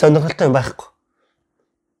юм бол нэг сонирхолтой юм байхгүй.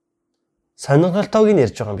 Сонирхолтойг нь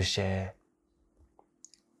ярьж байгаа юм биш ээ.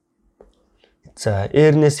 За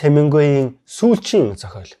Эрнест Хемингуейн сүүлчийн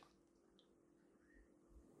зохиол.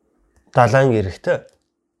 Далайн эрэхт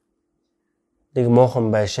нэг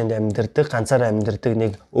муухан байшинд амьдардаг, ганцаараа амьдардаг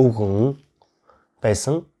нэг өвгөн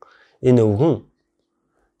байсан. Энэ өвгөн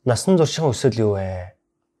насан туршийн өсөл юу вэ?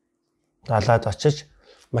 Далаад очиж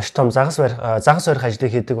маш том загас барих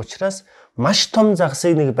ажлыг хийдэг учраас маш том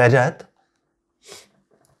загасыг нэг бариад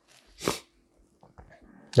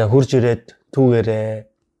хурж ирээд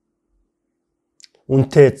түүгээрээ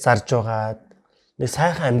үнтэй зарж байгаад нэг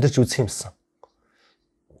сайхан амьдарч үзэх юмсан.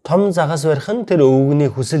 Том загас барих нь тэр өвгөний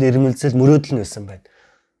хүсэл эрмэлзэл мөрөөдөл нь байсан байна.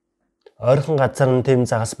 Ойрхон газар нь тийм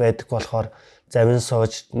загас байдаг болохоор завин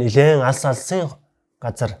сууж нэлээд алсын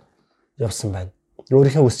газар явсан байна.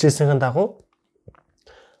 Өөрийнхөө хүсчээсийн дагуу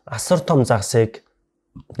асар том загсыг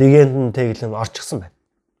нэгэнд нь тэглэн орчихсон байна.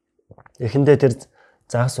 Эхэндээ тэр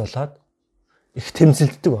загас болоод их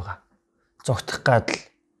тэмцэлддэг байгаа. Зогтох гадал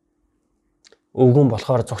өвгөн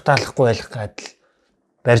болохоор зугтаалахгүй байх гадал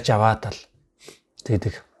барьж аваад л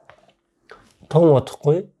тэгдэг. Тун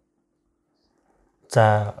удахгүй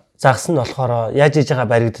за загас нь болохоор яаж иж байгаа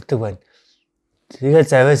баригддаг байна. Тэгэл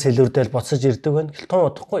заваа сэлүрдэл боцож ирдэг байна. Тун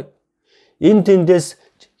удахгүй энэ тэндээс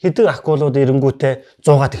хэдэн акулууд эренгүүтээ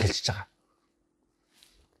 100-аад эхэлчихэж байгаа.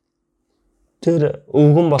 Тэр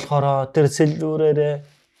өвгөн болохоор тэр сэлүүрээрээ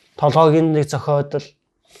толгойг нэг зохиод л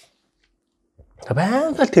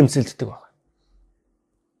байнга л тэмцэлддэг байна.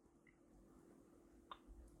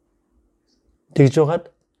 Тэгж байгаад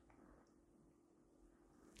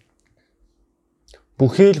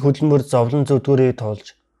бүхий л хөдөлмөр зовлон зүдгүүрийг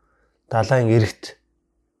туулж далайн эрэхт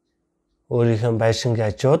өөрийнхөө байшингийн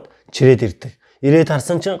хажууд чирээд ирдэг. Ирээд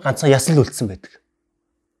харсан чинь ганцхан ясал үлдсэн байдаг.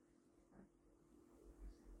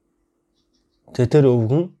 Тэр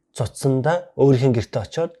өвгөн цуцсандаа өөрийнхөө гэрте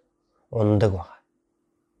очиод ундаг байна.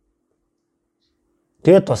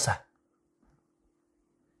 Тэгээд тусаа.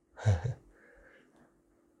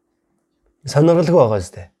 Сонирхолтой байгаа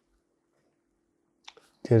зү.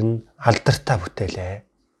 Тэр нь алдартай бүтээлээ.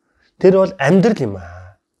 Тэр бол амьдрал юм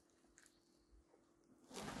аа.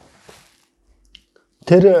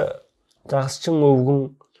 Тэр загасчин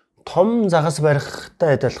өвгөн том загас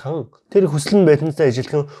барихтай адилхан тэр хүсэл нь байдлаар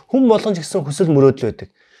ижилхэн хүн болгон ч гэсэн хүсэл мөрөөдөл байдаг.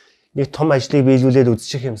 Нэг том ажлыг биелүүлээд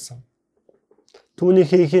үзчих юмсан. түүнийг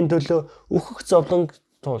хийхийн төлөө өөхөх зовлон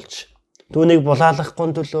туулж, түүнийг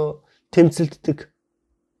булаалгахгүй төлөө тэмцэлддэг.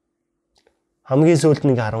 Хамгийн сүүлд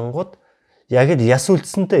нэг харангууд яг л яс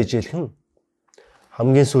үлдсэнтэй ижээлхэн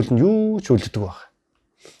хамгийн сүүлд нь юу ч үлддэг баг.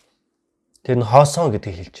 Тэр нь хоосон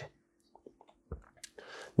гэдгийг хэлж байна.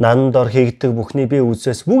 Нан дор хийгдэг бүхний бие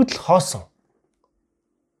үзээс бүгд л хоосон.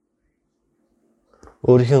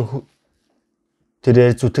 Өөрийнхөө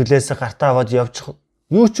тэрээр зүтгэлээс гартаа аваад явчих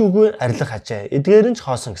юу ч үгүй арилах хажээ. Эдгээр нь ч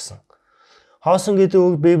хоосон гэсэн. Хоосон гэдэг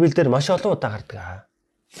үг Библиэлд маш олон удаа гардаг.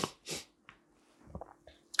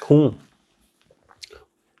 Хүн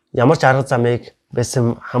ямар ч арга замыг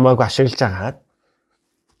байсан хамаагүй ашиглаж агаад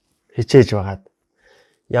хичээж байгаад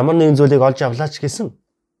ямар нэгэн зүйлийг олж авлаач гэсэн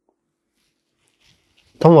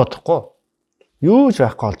том бодохгүй юу ч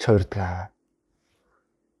байхгүй олж хувирдаг.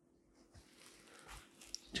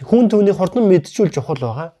 Хүн түүний хурдан мэдчихвэл чухал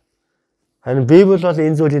байгаа. Харин Библи бол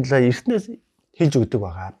энэ зүйлийн талаар эртнээс хэлж өгдөг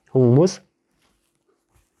байгаа. Хүмүүс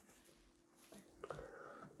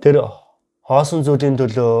тэр хоосон зүйлийн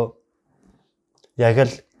төлөө яг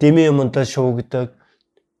л дэмий юмдаа шуугдаг,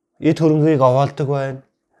 эд хөрөнгийг овоолдог байна.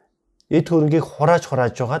 Эд хөрөнгийг хурааж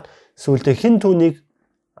жагаад сүүлдээ хэн түүнийг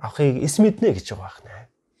авахыг эс мэднэ гэж байгаа байна.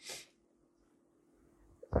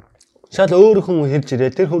 Шал өөр хүн хэрж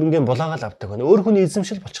ирээ тэр хөрөнгийн булаагаал авдаг байна. Өөр хүний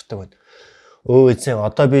эзэмшил болчихдог байна. Өө эзэн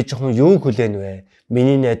одоо би жоохон юу хүлээн вэ?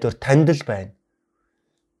 Миний найдвар танд л байна.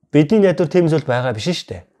 Бидний найдвар тийм зүйл байгаа биш шүү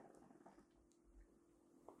дээ.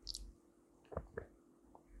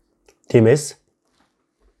 Тиймээс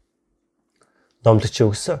номлогч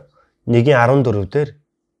өгсөн 1:14 дээр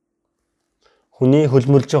хүний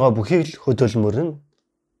хөлмөрлж байгаа бүхийг л хөдөлмөрнө.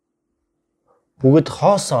 Бүгд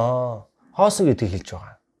хоосон гэдгийг хэлж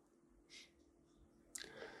байгаа.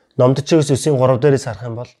 Номдч 9:3 дээрээс харах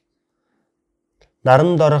юм бол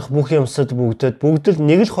наран дорох бүх юмсад бүгд л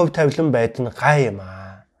нэг л хувь тавилан байд нь гай юм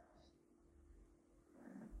аа.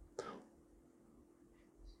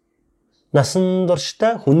 Насан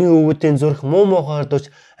туршдаа хүний өвгүүдийн зүрх муу муухайгаар дурч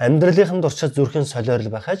амьдралынхан дурчаад зүрхэн солиорл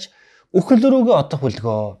байхаж үхэл рүүгээ одох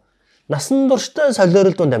бүлгөө. Насан туршдаа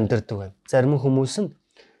солиорл донд амьдардаг байна. Зарим хүмүүс нь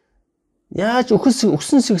яаж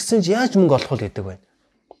өгсөн сэгсэн ч яаж мөнгө олох вэ гэдэг байна.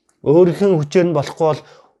 Өөрийнх нь хүчээр нь болохгүй бол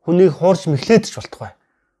хүнийг хуурч мэхлээдэж болтугай.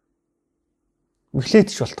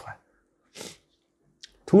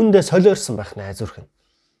 Түүндээ солиорсон байх нэ зүрх нь.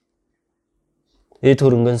 Эд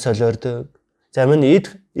хөрөнгөн солиордог. Зарим нь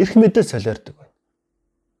эрх мэдэл солиордог байна.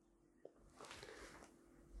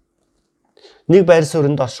 Нэг байр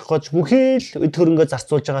суурьнд орших гэж бүхий л эд хөрөнгөө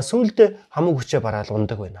зарцуулж байгаа сүүлдээ хамаг хүчээ бараал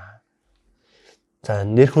ундаг байна. За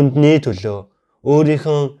нэр хүндний төлөө,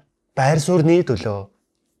 өөрийнхөө байр суурьны төлөө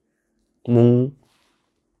мөн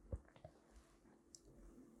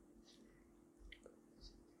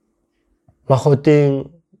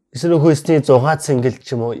махуудын эсвэл хөөсний 6 цэнгэл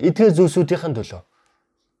ч юм уу эдгээр зүйлсүүдийн төлөө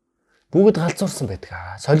бүгд галзуурсан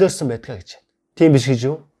байдаг. Солиорсон байдаг гэж. Тийм биш гэж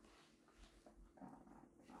юу?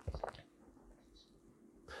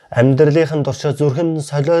 Амьдралынхан дуршаа зүрхэн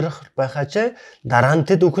солиорох байхаачаа дараа нь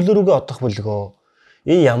тэд үхэл рүүгээ одох бүлгөө.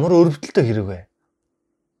 Энэ ямар өрөвдөлтөй хэрэг вэ?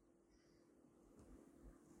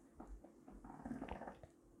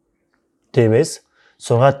 Тиймээс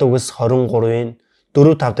 6 дугас 23-ын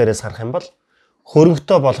 4-5 дээрээс харах юм бол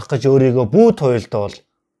хөрөнгөтэй болох гэж өөрийгөө бүү туйлдвал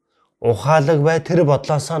ухаалаг бай тэр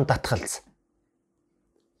бодлоосоо татгалз.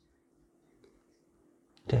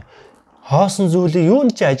 Хоосон зүйлийг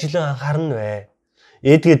юунд ч ажиглан анхаарна вэ?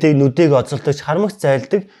 Эд гэдэг нүдийг оцолдож хармагц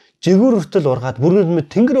зайлдаг жигүүр хүртэл ургаад бүрэн мэд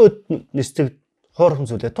тэнгэр нисдэг хоорхон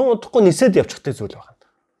зүйлээ тун удахгүй нисээд явчихдаг зүйл байна.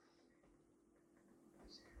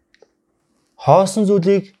 Хоосон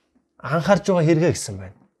зүйлийг анхаарч байгаа хэрэгэ гэсэн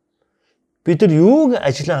байна. Бид нар юуг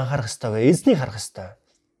ажиглан анхаарах ёстой вэ? Эзнийг харах ёстой.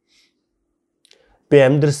 Би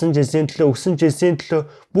амьдрсан жизнийн төлөө, өгсөн жизнийн төлөө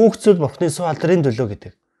бүх зүйл Бурхны суу алдрын төлөө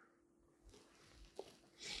гэдэг.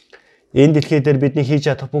 Энэ дэлхий дээр бидний хийж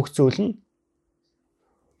чадах бүх зүйл нь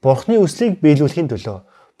Бурхны үслийг биелүүлэхийн төлөө,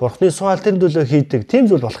 Бурхны суу алдрын төлөө хийдэг тийм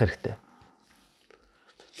зүйл болох хэрэгтэй.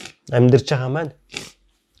 Амьдарч байгаа маань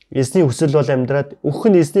эзний хүсэл бол амьдраад, өгөх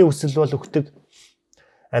нь эзний хүсэл бол өгдөг.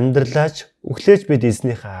 Амьдралаач өглөөж бид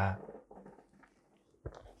эзнийхээ.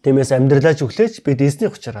 Тиймээс амьдралаач өглөөж бид эзний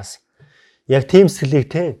учраас яг тийм сэтгэлийг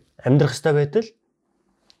те амьдрах ёстой байтал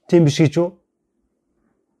тийм биш гэж юу?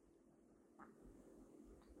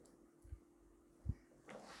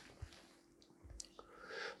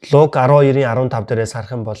 Луг 12:15 дээрээс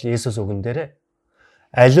харах юм бол Иесус үгэн дээр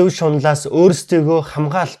алив шунлаас өөрсдийгөө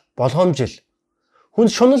хамгаал болгоомжил хүн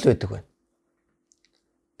шунал байдаг байна.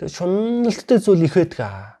 Тэгээ шуналтай зүйл их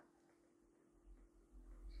байдаг.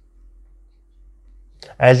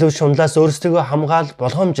 Аливаа шунлаас өөрсдөө хамгаал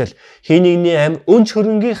болгоомжил хий нэгний амь өнч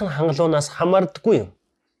хөрөнгийнх нь хангалуунаас хамаардаггүй юм.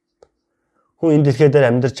 Хүн энэ дэлхий дээр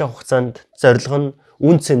амьдарч байгаа хугацаанд зорилго нь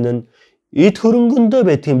үн цэн нь эд хөрөнгөндөө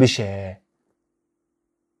байдгийн биш ээ.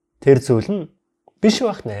 Тэр зүйл нь биш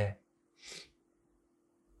байх нэ.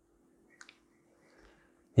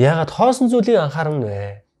 Яагаад хоосон зүйлийг анхаарна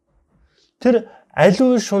вэ? Тэр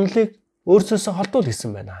аливаа шунлыг өөрсөөсөө холдуул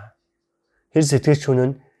гэсэн байна. Тэр сэтгэгч хүн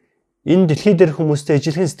нь энэ дэлхий дээр хүмүүстэй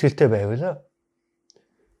ижилхэн сэтгэлтэй байвал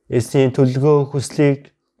эсний төлөвлөгөө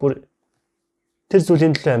хүслийг бүр тэр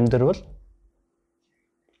зүйлийн төлөө амьдрал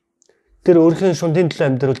тэр өөрхийн шундын төлөө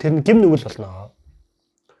амьдрал тэр нь гим нүгэл болно.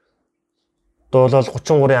 Дуулал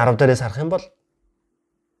 33:10 дээрээс харах юм бол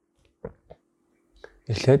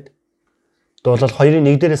эхлээд дуулал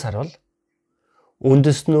 2:1 дээрээс харвал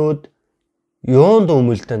үндэснүүд юунд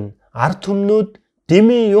өмөлдөн ард түмнүүд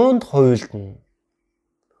дэмий юунд хуйлдана.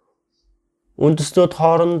 Үндэснүүд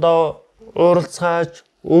хоорондоо уулзгааж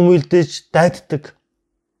өмөлдөж дайддаг.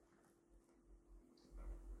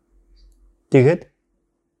 Тэгээд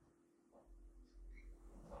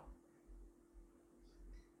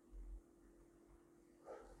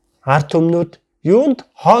ард түмнүүд юунд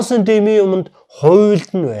хоосон дэмий юмд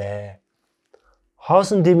хуйлдана вэ?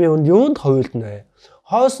 Хоосон дэмий юмд юунд хуйлдана вэ?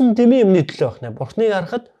 Хоосон дэмий юмны төлөө байна. Бурхныг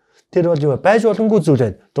харахад тэр бол юу байж боломгүй зүйл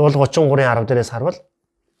байна. Дуул 33:10 дээрээс харвал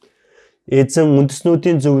эзэн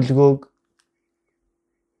үндэснүүдийн зөвлөгөөг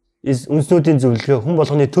хүн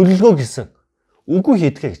болгоны төлөвлөгөө гэсэн үгүй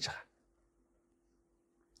хийдгээ гэж байгаа.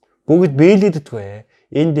 Бүгд биелэгддэггүй.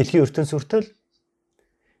 Энэ дэлхийн ертөнц хүртэл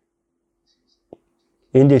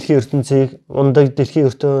энэ дэлхийн ертөнцийг ундаг дэлхийн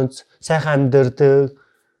ертөнц сайхан амьдардаг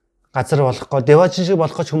газар болохгүй деважин шиг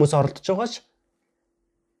болох гэж хүмүүс оролдож байгаач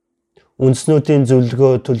үндэснүүдийн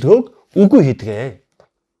төлөвлөгөөг үгүй хийдгээ.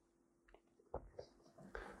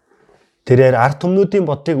 Тэрээр ард түмнүүдийн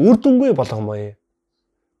бодлыг үр дүнгүй болгомоё.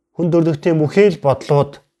 Хүн төрлөختийн бүхэл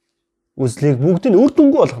бодлууд үзлийг бүгдийг үр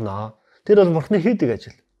дүнгүй болгоно. Тэр бол Бурхны хийдэг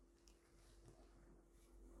ажил.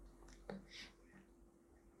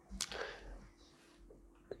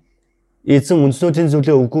 Эзэн үндэснүүдийн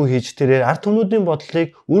зүйлээ үгүй хийж тэрээр ард түмнүүдийн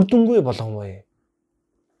бодлыг үр дүнгүй болгомоё.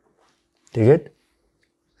 Тэгээд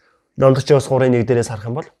Номлогч Йос 3:1 дээрээс харах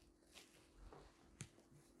юм бол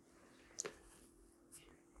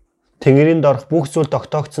Тэнгэрийн дорх бүх зүйл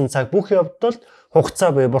тогтоогдсон цаг бүх явдалд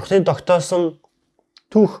хугацаа буй Бурхны тогтоосон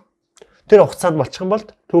түүх тэр хугацаанд болчих юм бол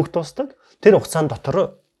түүх тусдаг. Тэр хугацаанд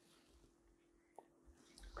дотор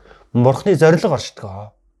Бурхны зорилго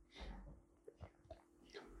оршдог.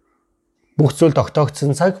 Бүх зүйл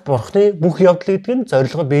тогтоогдсон цаг Бурхны бүх явдал гэдэг нь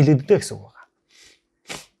зорилго биелэгддэг гэсэн үг байна.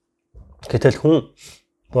 Гэтэл хүн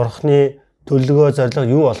Бурхны төлөвлөгөө зорилго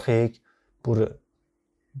юу болохыг бүр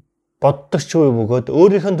боддог ч үгүй бөгөөд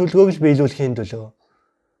өөрийнх нь төлөвлөгөөг л биелүүлэхийн төлөө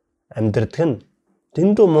амьдрдаг нь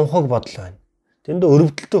дэндүү мунхаг бодол байна. Дэндүү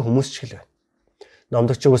өрөвдөлтөй хүмүүс ч гэл байна.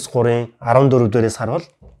 Номлогч Йос 3:14 дээрээс харвал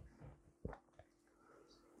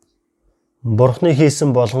Бурхны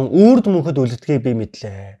хийсэн болгон үрд мөнхөд үлддгийг би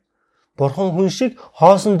мэдлээ. Бурхан хүн шиг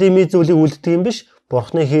хоосон дэмий зүйлийг үлддэг юм биш.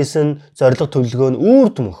 Бурхны хийсэн зорилго төлөвлөгөө нь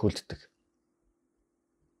үрд мөнх үлддэг.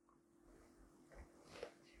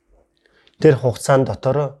 Тэр хугацаанд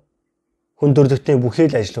дотор хүн төрлөختийн бүхий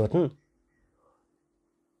л ажлууд нь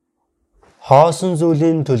хоосон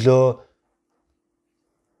зүйлийн төлөө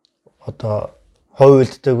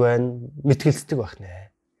хуйлддаг байна, мэтгэлцдэг байна.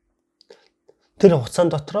 Тэр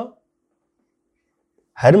хугацаанд дотор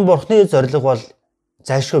харин Бурхны зорилго бол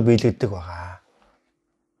зайлшгүй биелэгддэг байна.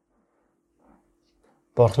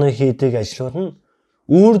 Бурхны хийдэг ажлууд нь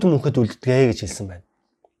үрд мөнхөд үлддэгэ гэж хэлсэн байна.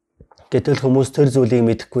 Гэтэл хүмүүс тэр зүйлийг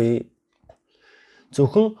мэдэхгүй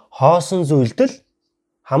зөвхөн хоосон зүйлдэл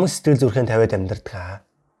хамаг сэтгэл зүрхэн тавиад амьдардаг.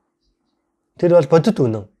 Тэр бол бодит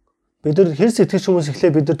үнэн. Бид нар хэр сэтгэж хүмүүс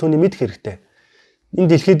ихлээр бид нар түүний мэдэх хэрэгтэй. Энэ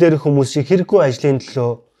дэлхий дээрх хүмүүс шиг хэрэггүй ажлын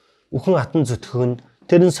төлөө үхэн атан зүтгэн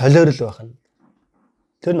тэр нь солиорл байх нь.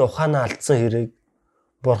 Тэр нь ухаанаа алдсан хэрэг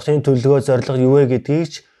Бурхны төлөвлөгөө зорилго юу вэ гэдгийг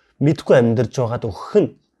ч мэдгүй амьдарч байгаад өгөх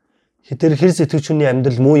нь тэр хэр сэтгэж хүний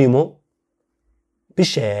амьдрал муу юм уу?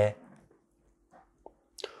 Биш ээ.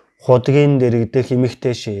 Худгийн дэрэгдэх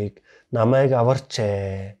эмэгтэй шиг намайг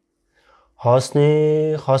аварчээ.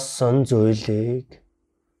 Хоосны хосон зүйлийг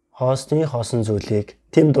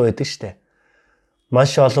тэм дуу гэдэг штэ.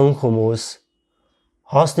 Маш олон хүмүүс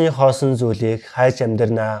хоосны хоосон зүйлийг хайж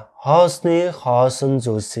амьдрнаа. Хоосны хоосон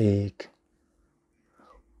зүйлсийг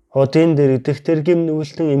худгийн дэрэгдэх тэр гим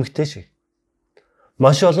нүгэлтэн эмэгтэй шиг.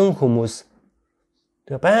 Маш олон хүмүүс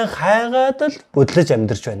байн хайгаад л бодлож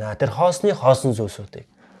амьдарч байна. Тэр хоосны хоосон зүйлсүүдийг.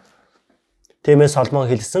 Тиймээс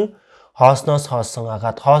Соломон хэлсэн Хоосноос хоосон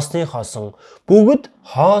агаад хоосны хоосон бүгд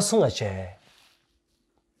хоосон ажээ.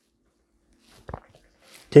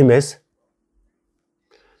 Тиймээс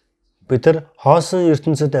бид нар хоосон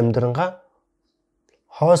ертөнцид амьдрангаа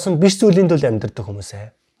хоосон биш зүйлийн төлөө амьдардаг хүмүүс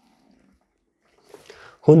ээ.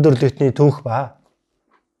 Хүндрэлтний түүх ба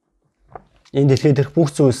энэ дэлхийд дэх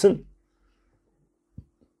бүх зүйлс нь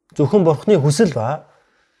зөвхөн Бурхны хүсэл ба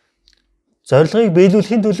зорилгыг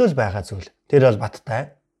биелүүлэхийн төлөө л байгаа зүйл. Тэр бол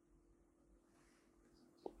баттай.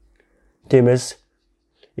 Тиймээс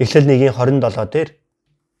Эхлэл 1:27 дээр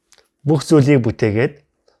бүх зүйлийг бүтээгээд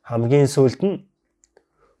хамгийн сүүлд нь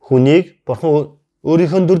хүнийг Бурхан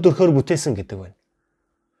өөрийнхөө дүр төрхөөр бүтээсэн гэдэг байна.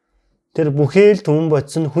 Тэр бүхий л түмэн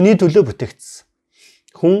бодис нь хүний төлөө бүтээгдсэн.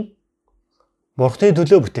 Хүн Бурхны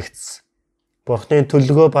төлөө бүтээгдсэн. Бурхны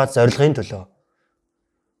төлөвлөгөө ба зорилгын төлөө.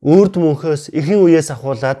 Үрд мөнхөөс ихэнх үеэс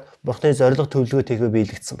ахуулаад Бурхны зорилго төлөвлөгөө тэгвэ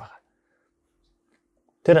биелэгдсэн байна.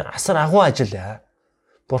 Тэр асар агуу ажил яа.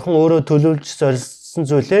 Бурхан өөрөө төлөвлөж зорилсон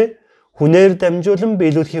зүйлээ хүнээр дамжуулан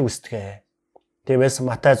биелүүлэхийг хүсдэг. Тиймээс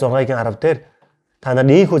Матай 6:10 дээр та нар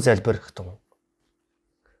ийхүү залбирх тун.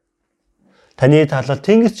 Таны талал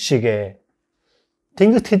тэнгэрт шигэ.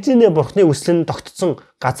 Тэнгэрт хэзээ Бурхны үслэн тогтцсон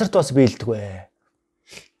газарт бас биелдэг.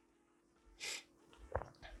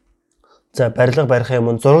 За барилга барихын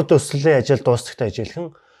өмнө зураг төслийн ажил дуустахтай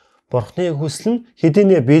ажиллахан Бурхны хүсэл нь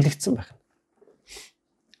хэдийнэ биелэгдсэн байна.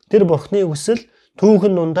 Тэр Бурхны хүсэл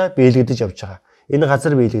түүхэн дундаа биелэгдэж явж байгаа. Энэ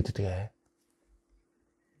газар биелэгддэг.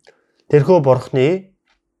 Тэрхүү Бурхны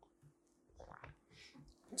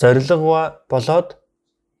зорилго болоод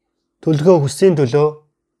төлгөө хүслийн төлөө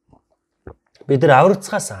бид нар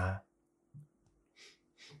аврагцгаасан.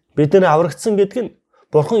 Бид нар аврагдсан гэдэг нь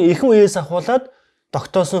Бурхан ихэнх үеэс ахуулаад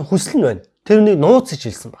тогтоосон хүсэл нь байна. Тэрнийг нууцж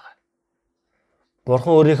хэлсэн байна.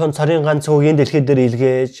 Бурхан өөрийнхөө царийн ганц хүүгийн дэлхий дээр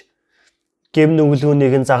илгээж гэм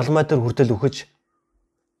нүглүүнийг нь загалмай дээр хүртэл өгөж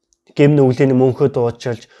гэм нүглийн мөнхөд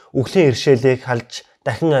дуучилж үхлийн иршээлийг халж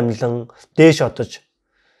дахин амьлан дээш одож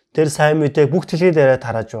тэр сайн мэдээг бүх дэлхий дээрээ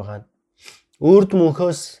тарааж байгаа. Үрд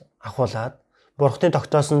мөнхөөс ахуулаад Бурхны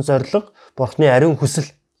тогтоосон зорилго, Бурхны ариун хүсэл.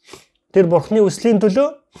 Тэр Бурхны хүслийн төлөө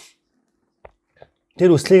тэр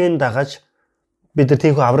хүслийг дагаж бид нар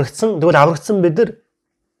тийхүү аврагдсан. Тэгвэл аврагдсан бид нар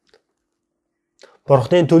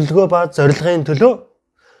Бурхны төлөвлөгөө ба зорилгын төлөө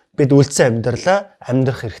бид үлдсэн амьдралаа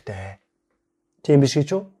амьдрах хэрэгтэй. Тийм биш гэж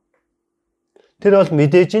үү? Тэр бол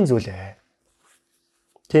мэдээжийн зүйл.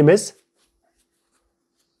 Тиймээс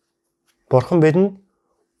Бурхан бидэнд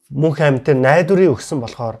мөнх амьтар найдварыг өгсөн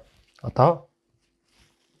болохоор одоо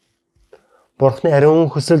Бурхны ариун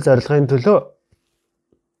хүсэл зорилгын төлөө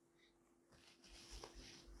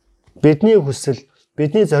бидний хүсэл,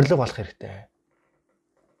 бидний зорилго болох хэрэгтэй.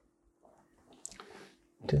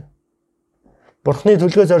 Бурхны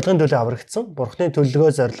төлөвлөгөө зорилгын төлөө аврагдсан. Бурхны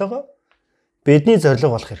төлөвлөгөө зорилго бидний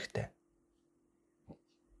зорилго болох хэрэгтэй.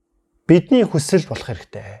 Бидний хүсэл болох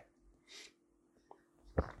хэрэгтэй.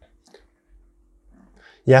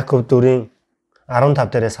 Яков 4:15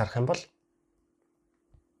 дээрээс харах юм бол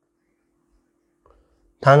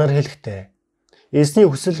та нар хэлэхдээ эзний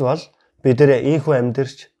хүсэл бол бид нар ийхүү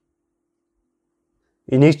амьдарч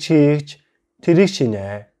энийг чийгч тэрийг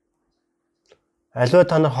чинэ. Аливаа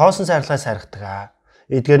та нар хоосон сайрлагаас харагддаг.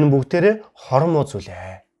 Эдгээр нь бүгдээрээ хорон муу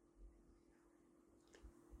зүйлээ.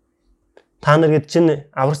 Та нар гэд чинь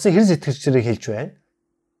аварсан хэр сэтгэгчрийг хэлж байна.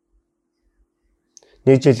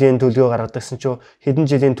 Нэг жилийн төлгөө гаргадагсан ч хэдэн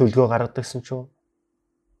жилийн төлгөө гаргадагсан ч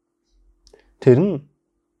тэр нь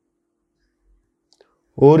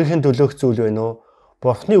өөрийнх нь төлөөх зүйл байна уу?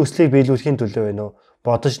 Бурхны үслийг биелүүлэхийн төлөө байна уу?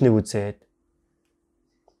 Бодож нэг үзээд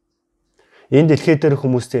энэ дэлхий дээр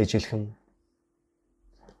хүмүүстэй ижилхэн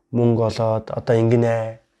мөнгө олоод одоо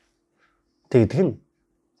ингэнэ тэгдэг нь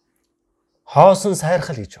хоосон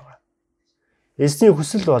сайрхал гэж байгаа. Эзний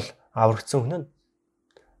хүсэл бол аврагдсан хүн нь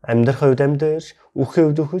амьдрах үед амьдэрч, үхэх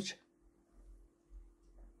үед үхэж.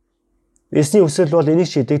 Эзний хүсэл бол энийг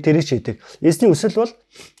шийдэг, тэрийг шийдэг. Эзний хүсэл бол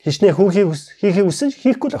хичнээн хийхийг хүсэн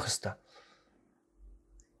хийхгүй л байх ёстой.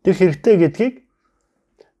 Тэр хэрэгтэй гэдгийг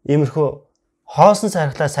иймэрхүү хоосон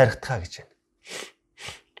сайрхлаа сайрхтгаа гэж байна.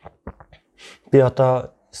 Би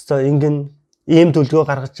одоо ингэн ийм төлгөө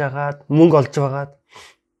гаргаж агаад мөнгө олж байгаад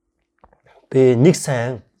би нэг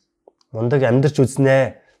сайн мундаг амьдарч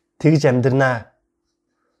үзнэ, тэгж амьдрнаа.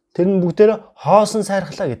 Тэр нь бүгдээр хоосон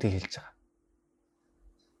сайрхлаа гэдгийг хэлж байгаа.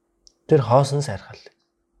 Тэр хоосон сайрхал.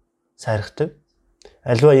 Сайрхдаг.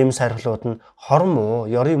 Аливаа ийм сайрхлууд нь хорон муу,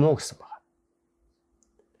 ёрын муу гэсэн байна.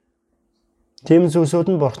 Тийм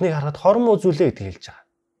зүйлсүүд нь Бурхныг харахад хорон муу зүйлээ гэдгийг хэлж байгаа.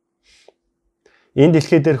 Энэ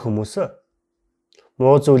дэлхий дээр хүмүүс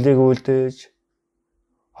муу зүйлийг үлдээж,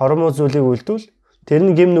 хорон муу зүйлийг үлдвэл Тэр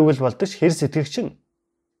нь гэм нүгэл болдог ч хэр сэтгэгч нь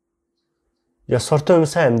ёс суртан юм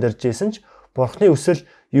сайн амьдарч ийсэн ч Бурхны үсэл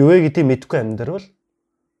юу вэ гэдгийг мэдэхгүй амьдарвал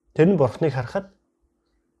тэр нь Бурхныг харахад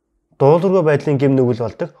дуулуургүй байдлын гэм нүгэл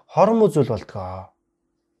болдог, хорон үзүүл болдог.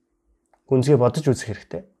 Гүнзгий бодож үзэх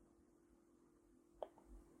хэрэгтэй.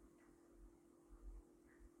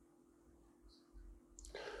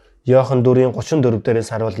 Иохан 4:34 дээрээс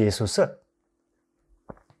харуул Есүс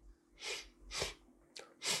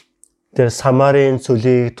тэр Самарын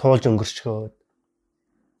цөлийг туулж өнгөрчгөөд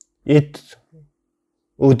эд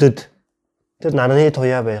өдөд тэр нарны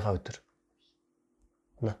туяа байгаа өдөр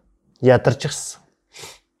ядарчихсан,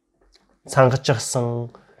 цангажчихсан,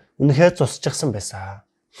 үнэхээр зусчихсан байсан.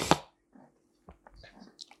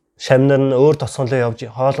 Шамнар нь өөр тосгонлоо явж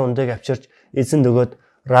хоол ундыг авчирч эзэн нөгөөд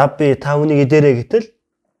Рабби та үнийг идээрэй гэтэл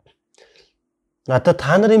надад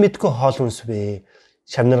та нарын мэдгүй хоол хүнс бэ.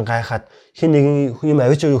 Шамнар гайхаад хин нэгэн юм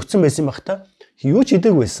авиж өгсөн байсан юм бах та. Юу ч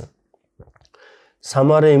идэг байсан.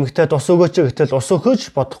 Самарын эмэгтэй ус өгөөч гэтэл ус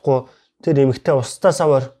өгөөч бодохгүй тэр эмэгтэй устдаа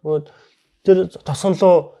савар тэр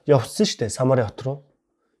тосгонлоо явцсан шүү дээ Самарын хот руу.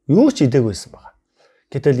 Юу ч идэг байсан байгаа.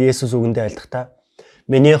 Гэтэл Есүс үгэндээ айлтгатаа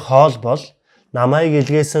миний хоол бол намайг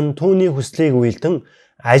илгээсэн түүний хүслийг үйлдэн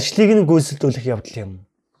ажлыг нь гүйцэлдүүлэх явдал юм.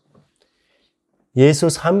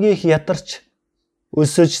 Есүс хамгийн их ядарч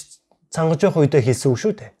өсөж цангаж явах үедээ хэлсэн үг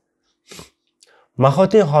шүү дээ.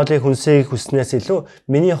 Махбодын хоолыг хүнсийг хүснээс илүү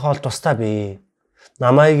миний хоол тустай бий.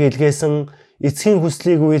 Намайг илгээсэн эцгийн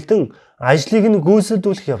хүслийг үйлдэн ажлыг нь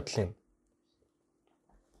гүйцэлдүүлэх явдал юм.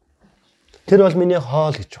 Тэр бол миний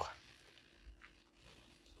хоол гэж байгаа.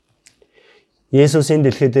 Есүс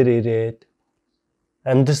энэ дэлхий дээр ирээд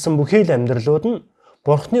амьдсан бүхий л амьдралууд нь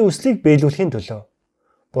Бурхны үслийг биелүүлэхийн төлөө,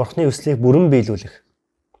 Бурхны үслийг бүрэн биелүүлэх.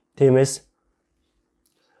 Тиймээс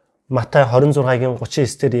Матай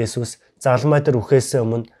 26:39 дээр Есүс загалмай дээр үхээс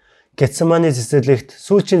өмнө Гетсеманы цэцэрлэгт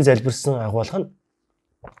сүүлчийн залбирсан агуулга нь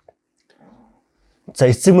за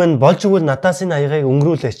эцэг минь болж өгвөл надаас энэ аягийг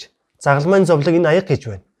өнгөрүүлээч. Загалмайн зовлог энэ аяг гэж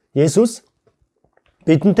байна. Есүс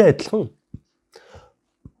бидэнтэй адилхан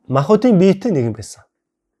махбодын биетэй нэгэн байсан.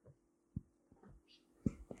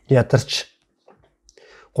 Ядарч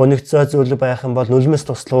гонигцоо зүйл байх юм бол нүлмэс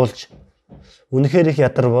туслуулж үнэхээр их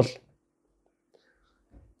ядар бол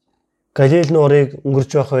Галил нуурыг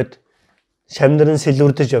өнгөрч байх үед шамнар нь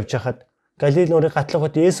сэлүрдэж явж хахад Галил нуурыг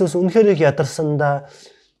гатлах үед Есүс үнэхээр их ядарсандаа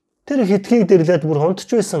тэр хитгээг дэрлээд бүр хунтж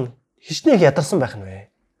байсан. Хичнээн ядарсан байх нь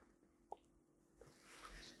вэ.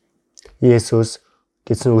 Есүс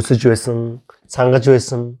гэсэн өсөж байсан, цангаж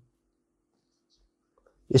байсан.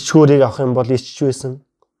 Ичгүүрийг авах юм бол ичж байсан.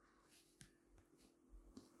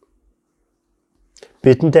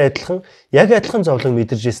 Бидэнтэй адилхан яг адилхан зовлон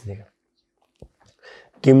мэдэрч ирсэн нэг.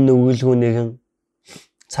 Гим нүгэлгүй нэгэн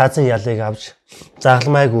цаазан ялыг авч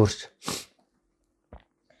загалмайг үрж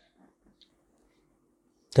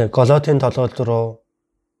тэг голотын толгойд руу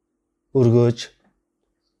өргөөж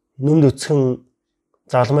нүмд өцгөн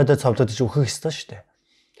загалмайдаа цовдлож өөхөх ёстой шүү дээ.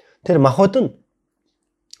 Тэр махбод нь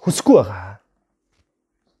хүсэхгүй байгаа.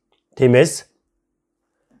 Тиймээс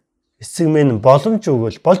эцэг минь болж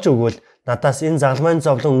өгвөл надаас энэ загалмайн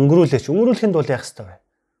зовлон өнгөрүүлэхийн тулд яах ёстой вэ?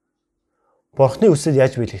 Бурхны үсэл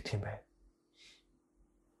яаж биелэгдэх юм бэ?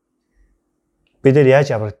 Бид нар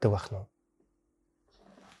яаж аврагддаг байх нь?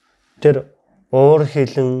 Тэр уур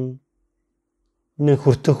хилэн нэг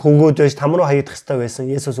хүртэх хөнгөөд байж там руу хаягдах ёстой байсан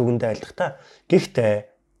Есүс үгэндээ айлтгатаа.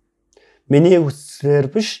 Гэхдээ миний үслээр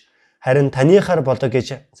биш харин таныхаар болоо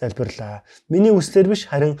гэж залбирлаа. Миний үслээр биш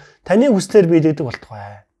харин таны үслээр биелэгдэх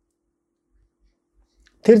болтугай.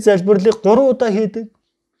 Тэр залбирлыг 3 удаа хийдэг.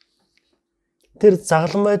 Тэр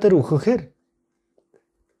загалмай дээр үхэхээр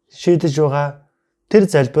шийдэж байгаа тэр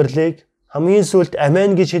залбирлыг хамгийн сүүлд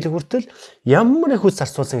амен гэж хэлэх хүртэл ямар их үс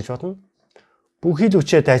зарцуулсан гэж бодно. Бүхий л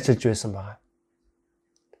хүчээр дайцалж байсан байгаа.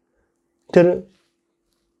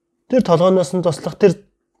 Тэр толгойноос нь туслах тэр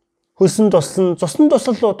хөлсөн цусны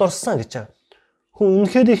тусал руу дурсан гэж байгаа. Хүн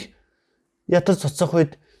үнэхээр их ятар цуцсах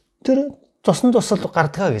үед тэр цусны тусал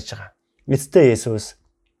гардгаа гэж байгаа. Эцтэй Есүс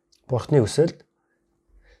Бурхны үсэлд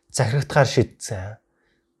захирагдахаар шийдсэн.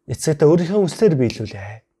 Эцэгтэй өөрийнхөө үслээр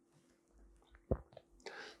биелүүлээ.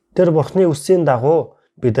 Тэр Бурхны үсийн дагуу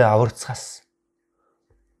бид аврагцгаас.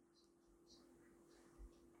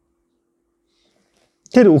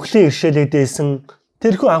 Тэр үхлийн иршээлийг дээсэн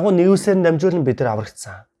тэрхүү агуу нэгүсээр дамжуулан бид нар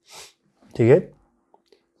аврагдсан. Тэгээд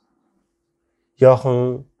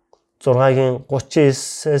Иохан 6-гийн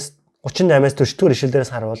 39-ээс 38-аас 40-р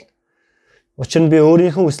ишлэлдээс харуул. Учир нь би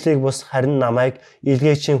өөрийнхөө хүслийг бус харин намайг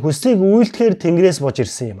илгээгчийн хүслийг үйлдэхээр Тэнгэрээс бож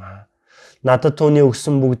ирсэн юм аа. Надад түүний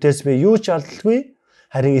өгсөн бүгдээс би юу ч алдалгүй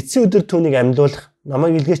харин эцсийн өдөр түүнийг амьлуулах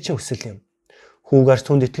намайг илгээгчийн хүсэл юм. Хүүгээрч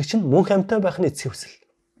түнд итгэгч нь мөнх амьтаа байх нь эцгийн хүсэл.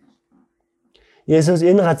 Есүс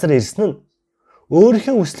энэ газар ирсэн нь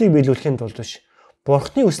өөрийнхөө хүслийг биелүүлэхийн тулд биш,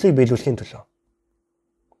 Бурхны хүслийг биелүүлэхийн төлөө.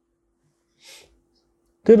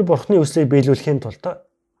 Тэр Бурхны хүслийг биелүүлэхийн тулд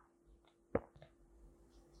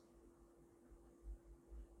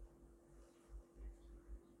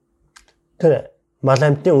тэр мал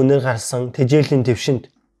амьтны үнээр гарсан тэжээлийн твшинд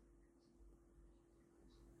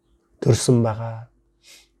төрсөн байгаа.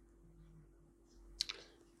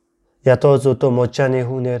 Ядуу зүдөө можааны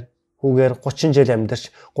хүүгээр 30 жил амьдарч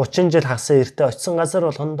 30 жил хагас эртээ очисон газар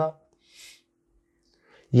болгондоо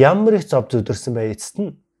ямар их зов зүдэрсэн бай эцэст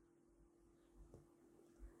нь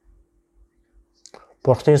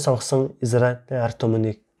Бурхны сонгосон Израилийн ард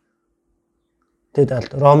түмнийг тэд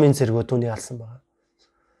Ромын цэргүүд түүнийг алсан байна.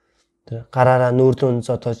 Тэр гараараа нүүрлүүн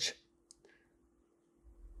зодож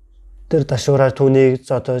тэр дашуураар түүнийг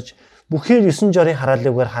зодож бүхээр 9 жорын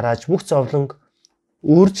хараалгүйгээр харааж бүх зовлонг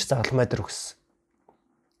үрж загламай дээр өгсөн.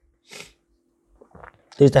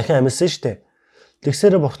 Тэр дахин амьсан шүү дээ.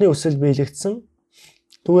 Тэгсээр Бурхны хүсэл биелэгдсэн.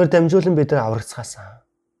 Түүгээр дамжуулан бид нар аврагцгаасан.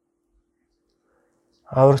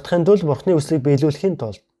 Аврагдахын тулд Бурхны хүслийг биелүүлэхийн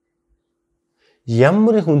тулд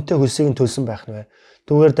ямар их үнэтэй хөлсийг төлсөн байх нь вэ?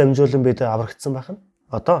 Түүгээр дамжуулан бид аврагдсан байх нь.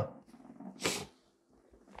 Одоо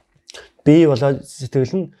би болоод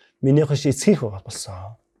сэтгэл нь миний хош эцгийх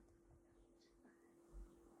болсон.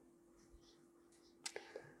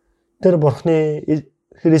 Тэр Бурхны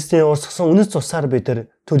Христийн уусгасан үнэт цусаар бид нар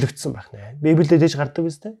төлөгдсөн байх нэ. Библиэд дэж гардаг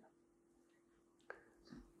үстэй.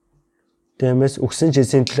 Тиймээс өгсөн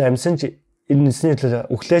жилийн төлөө амьсан энэсний төлөө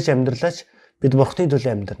өглөөж амьдралаач бид Бурхны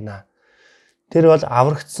төлөө амьдрнаа. Тэр бол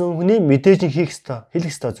аврагдсан хүний мэдээж хийх ёстой,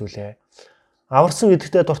 хэлэх ёстой зүйлээ. Аварсан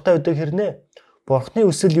гэдэгтээ дуртай байдаг хэрнээ Бурхны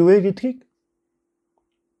хүсэл юу вэ гэдгийг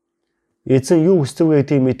эзэн юу хүсдэг вэ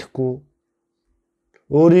гэдгийг мэдэхгүй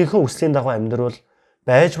өөрийнхөө хүслийн дагуу амьдрал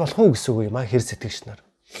байж болох уу гэсэн үг юм а хэр сэтгэгч нар.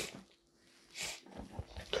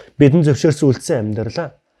 Бидэн зөвшөөрсөн үлдсэн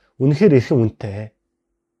амьдралаа үнэхээр эрхэм үнэтэй.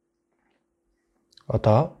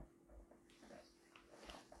 Одоо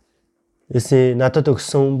эсэ надад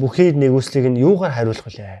өгсөн бүхий нэгүслийг нь юугаар хариулах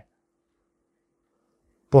вэ?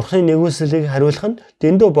 Бурхны нэгүслийг хариулах нь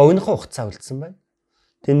дэндүү богинохон хугацаа үлдсэн байна.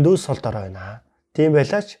 Дэндүү сул дорой байна. Тийм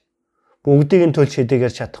байлаач бүгдийг нь төлж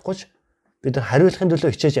хэдийгээр чадахгүй ч бид нар хариулахын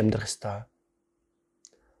төлөө хичээж амьдрах ёстой.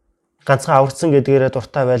 Ганцхан аврагдсан гэдгээрээ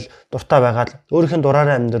дуртай байгаад өөрийнх нь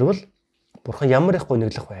дураараа амьдрвал Бурхан ямар их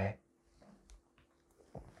гуниглах вэ?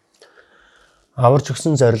 Аварж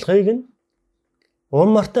өгсөн зорилгыг нь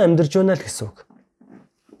уумартай амьдарч байна л гэсэн үг.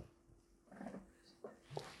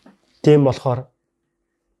 Тийм болохоор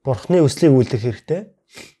Бурхны хүслийг үйлдэх хэрэгтэй.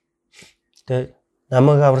 Тэгээ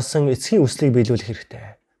намайг аварсан эцгийн хүслийг биелүүлэх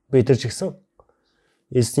хэрэгтэй. Бид нар ч гэсэн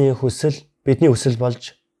эзний хүсэл бидний хүсэл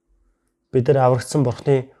болж бид нар аврагдсан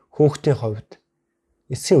Бурхны хүүхдийн хувьд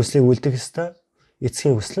эцгийн хүслийг үйлдэх ёстой.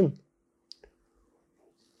 Эцгийн хүсэл нь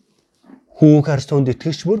хүүг харж түнд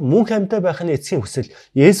итгэгч бүр мөнх амьтаа байх нь эцгийн хүсэл.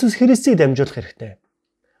 Есүс Христийг дамжуулах хэрэгтэй.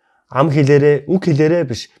 Ам хэлээрээ, үг хэлээрээ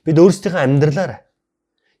биш. Бид өөрсдийнхөө амьдралаараа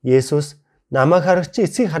Есүс намайг харагч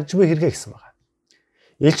эцгийг харж буй хэрэгэ гэсэн байна.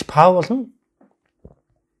 Илч Паул нь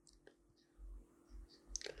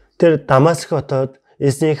тэр Дамаск хотод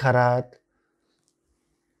эзнийг хараад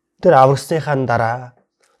тэр аврагсныхаа дараа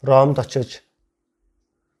Ромд очиж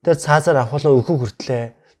тэр цаазаар авахлан өөхөн хүртлээ.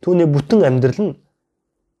 Түүний бүтэн амьдрал нь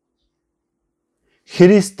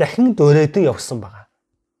Христ дахин дуурайдан явсан байна.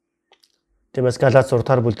 Тиймээс Галац 6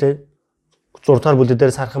 дугаар бүлэг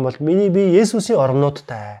дээр сарах юм бол миний бие Есүсийн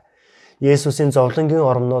оромнуудтай. Есүсийн зовлонгийн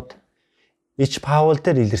оромнууд ич Паул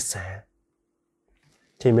дээр илэрсэн.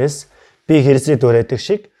 Тиймээс би Христийг дуурайдаг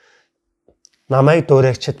шиг намайг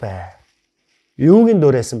дуурайчд бай. Юуг нь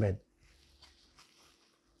дуурайсан бэ?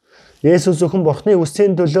 Есүс зөвхөн Бурхны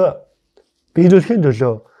үсгийн төлөө биелүүлэхийн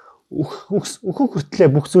төлөө өөхөн хүртлээ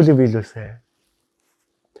бүх зүйлийг биелүүлсэн.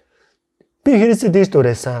 Би Христийг дэж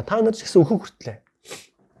дуурайсан. Та нар ч гэсэн өөхөн хүртлээ.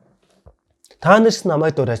 Та нар ч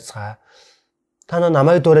намайг дуурайцгаа. Та нар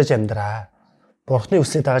намайг дуурайж амьдраа. Бурхны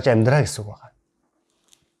үслийг дагаж амьдраа гэсэн үг байна.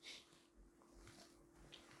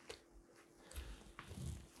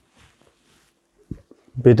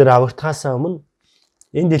 Бид нар аврагдахаас өмнө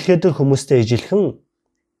энэ дэлхийд дэр хүмүүстэй ижилхэн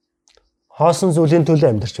хоосон зүйлийн төлөө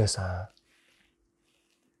амьдарч байсан.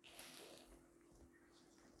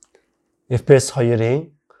 Эфес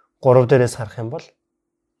 2-ын 3 дээрээс харах юм бол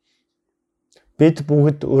бид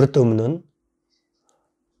бүгд урд өмнө нь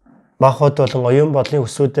махбод болон оюун бодлын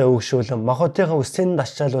өсвөдөө өгшүүлэн махбодынхаа үсгийн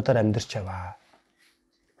дашчаалуудаар амьдарч яваа.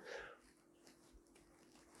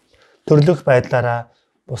 Төрлөх байдлаараа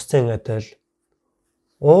бусдын адил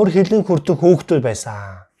уур хилэн хүрдэг хөөгтүүд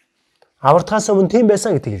байсан. Аврагдахаас өмнө тийм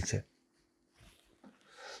байсан гэдгийг хэлжээ.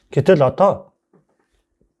 Гэтэл одоо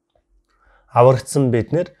аврагдсан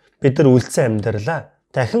бид нар үлдсэн амьдралаа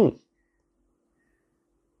дахин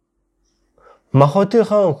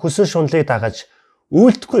махбодийнхоо хүсэл шунлыг дагаж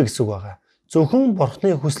үйлдэхгүй гэсэн үг байгаа. Зөвхөн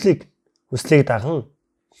Бурхны хүслийг даган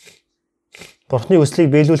Бурхны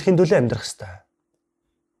хүслийг биелүүлэхийн төлөө амьдрах ёстой.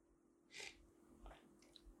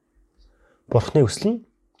 Бурхны хүсэл нь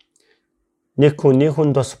нэг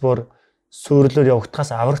хүн тус бүр сүрлөөр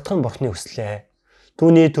явагдахаас аврагдах нь Бурхны хүслээ.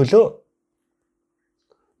 Түүний төлөө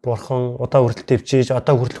Бурхан удаа хүртэл төвчиж,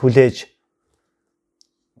 одоо хүртэл хүлээж.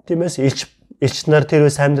 Тиймээс элч нар тэр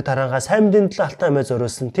сайн мэдээ тараага сайн мэдээний төлөө алтан амиа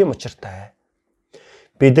зориулсан тийм учиртай.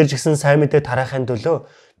 Бид нар ч гэсэн сайн мэдээ тараахын төлөө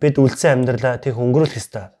бид үлдсэн амьдралаа тийх өнгөрүүлэх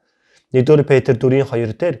ёстой. 1-р Петр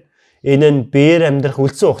 4:2 дээр энэ нь биеэр амьдрах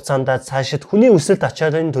үлдсэн хугацаанд цаашид хүний өсөлт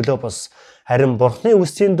ачааллын төлөө бос харин Бурхны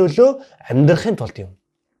үсгийн төлөө амьдрахын тулд юм.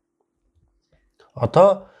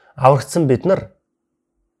 Одоо аврагдсан бид нар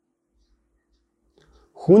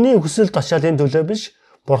хүний хүсэлт ачааллын төлөө биш,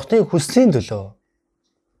 Бурхны хүслийн төлөө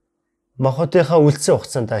махбодынхаа үлдсэн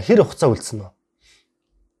хугацаанд хэр хугацаа үлдсэн вэ?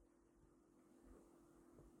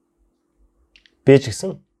 Би ч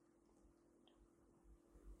гэсэн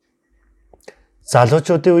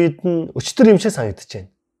залуучуудын үед нь өчтөр юм шиг санагдаж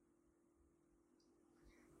байна.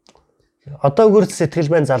 Одоо хүртэл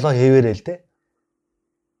сэтгэл байн залуу хэвээрээ л дээ.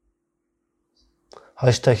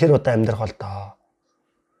 Хойштой хэр удаа амьдрах бол доо.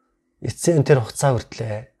 Эцсийн тэр хугацаа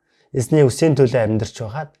хүртлээ эзний үсийн төлөө амьдарч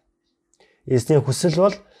байгаад эзний хүсэл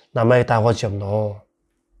бол намайг дагуулж явна.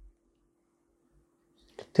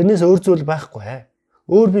 Тэрнээс өөр зүйл байхгүй.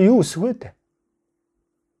 Өөр би юу өсөх вэ?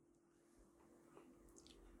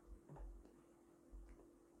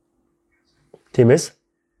 Тиймээс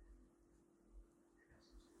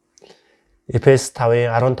Эфес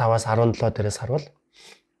 5:15-аас 17 дээрээс харвал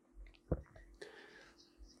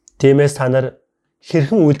тиймээс та нар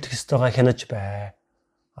хэрхэн үйлдэх ёстойгоо хянаж бай.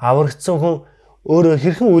 Аврагдсан хүн өөрөө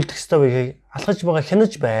хэрхэн үйлдэх ёстой байгааг алхаж байгаа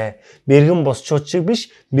хянаж бай. Мэргэн босчууд шиг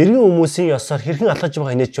биш, мэргэн хүмүүсийн ёсоор хэрхэн алхаж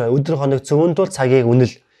байгаа хянаж бай. Өдөр хоног зөвөн тул цагийг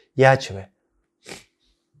үнэл. Яаж вэ?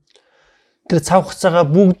 Тэр цав хугацаагаа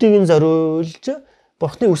бүгдийг нь зориулж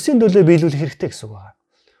Бурхны үсгийн төлөө биелүүлэх хэрэгтэй гэсэн үг байна.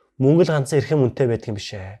 Мөнгө л ганцхан эрхэм үнэтэй байдаг юм биш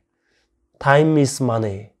ээ. Time is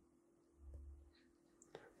money.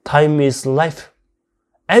 Time is life.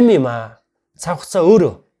 Амима цав хугацаа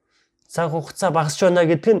өөрөө. Цав хугацаа багасч байна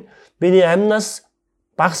гэдэг нь миний амнаас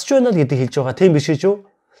багасч байна л гэдгийг хэлж байгаа. Тийм биш үү?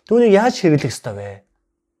 Түүнийг яаж хэрэглэх ёстой вэ?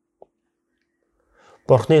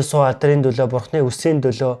 Бурхны суу алдрын төлөө, Бурхны үсгийн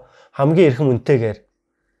төлөө хамгийн эрхэм үнэтэйгээр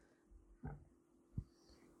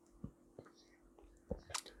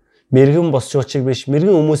мэргэн босчууд шиг биш,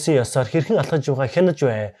 мэргэн хүмүүсийн ёсоор хэрхэн алхаж байгаа хянаж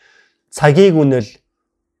бай. Цагийг үнэл.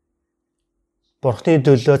 Бурхны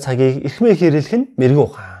төлөө цагийг ихмээ хэрэглэх нь мэргэн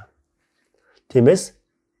ухаан. Тиймээс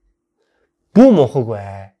бүү мунхаг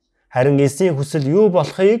бай. Харин эзний хүсэл юу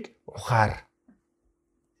болохыг ухаар.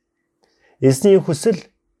 Эзний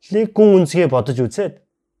хүслийг гүн үнцгээ бодож үзээд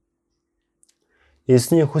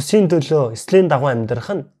эзний хүслийн төлөө эслийн дагуу амьдрах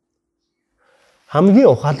нь хамгийн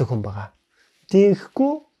ухаалаг хүн байгаа.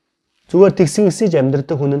 Тийхгүй зүгээр тэгсэн эсэж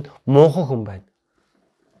амьдрдаг хүн нь мунхан хүн байна.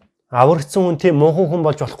 Аврагдсан хүн тийм мунхан хүн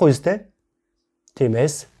болж болохгүй зү?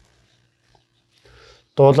 Тиймээс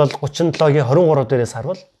Дуулал 37-гийн 23 дээрээс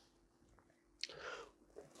харвал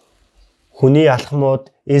хүний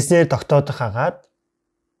алхмууд эзнээр тогтоодох хагаад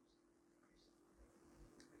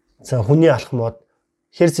хүний алхмууд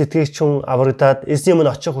хэр сэтгэгч хүн аврагдаад эзний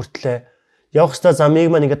өмнө очих хүртлээр явах ёстой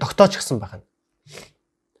замыг маань ингээд тогтоочихсан байна.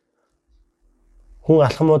 Хүн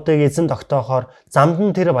алхмуудыг эзэн тогтоохоор замд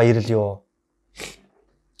нь тэр баярл юу.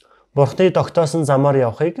 Бурхны тогтоосон замаар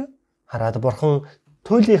явахыг хараад Бурхан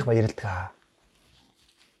туйлынх баярлдаг.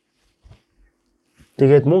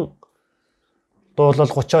 Тэгээд мөн Дуулал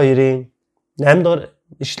 32-ийн 8 дахь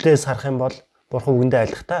ишлээс харах юм бол Бурхан үгэндээ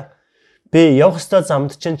айлхтаа би явах ёстой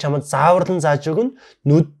замд чинь чамд зааварлан зааж өгнө,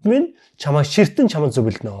 нүд минь чамайг ширтэн чамд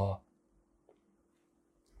зөвлөнө.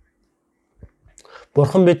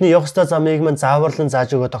 Бурхан бидний явах ёстой замыг маань зааварлан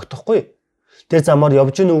зааж өгөө тогтохгүй. Тэр замаар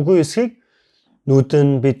явж гин үгүй эсхийг нүд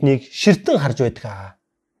нь биднийг ширтэн харж байдаг.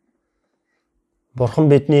 Бурхан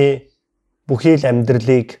бидний бүхий л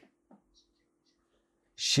амьдралыг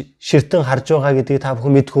ширтэн харж байгаа гэдгийг та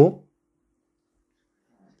бүхэн мэдэх үү?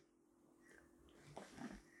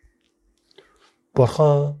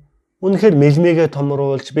 Бурхан үнэхээр мэлмигээ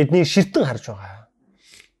томруулж биднийг ширтэн харж байгаа.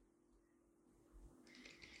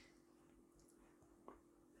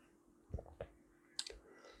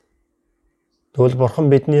 Тэгвэл Бурхан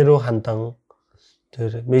бидний рүү хандан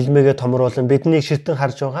тэр мэлмигээ томруулан биднийг ширтэн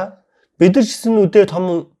харж байгаа. Бид нар ч гэсэн үдээ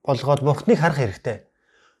том болгоод Бурхныг харах хэрэгтэй.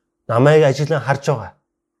 Намайг ажиглан харж байгаа.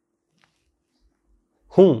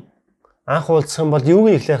 Хүн анх уулзах юм бол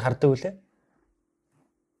юуг нь ихлээр хардаг вүлээ?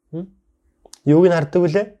 Юуг нь хардаг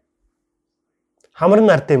вүлээ? Хамар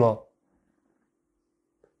нь хардаг юм уу?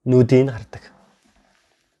 Нүдийг хардаг.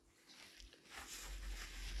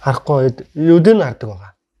 Харахгүй нүдийг нь хардаг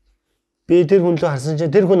байгаа. Би тэр хүн лөө харсан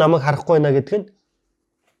чинь тэр хүн намайг харахгүй байна гэдэг нь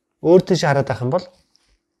өөр тийш хараад байх юм бол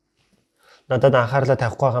надад анхаарлаа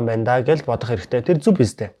тавихгүй байгаа юм байна да гэж бодох хэрэгтэй. Тэр зүв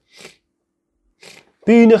биз дээ.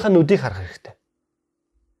 Би энийхээ нүдийг харах хэрэгтэй.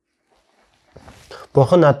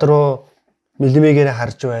 Бурхан над руу мэлмэгээр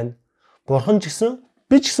харж байна. Бурхан ч гэсэн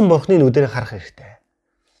би ч гэсэн Бурханы нүдээр харах хэрэгтэй.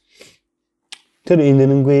 Тэр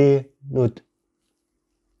инэнэнгүй нүд.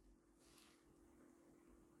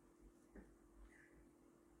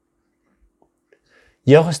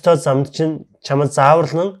 Явах ёстой замд чинь чамд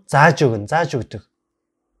зааварлан зааж өгдөг.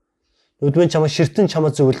 Нүдмэн чамд ширтэн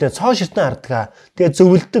чамд зөвлөө, цоо ширтэн хардгаа. Тэгээ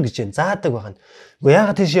зөвлөдөг гэж байна. Заадаг байна. Үгүй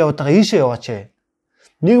яагаад тийш яваад байгаа ийшээ яваач.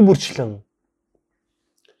 Нэг бүрчлэн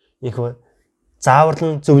их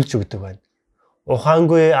зааварлан зөвлөж өгдөг байна.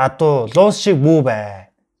 Ухаангүй адуу луус шиг бүү бай.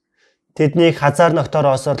 Тэднийг хазаар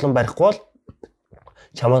ногтоор осоорлон барихгүй бол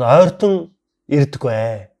чамд ойртон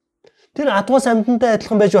ирдэггүй. Тэр адуус амьтантай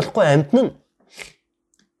адилхан байж болохгүй. Амьтан нь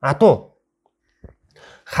адуу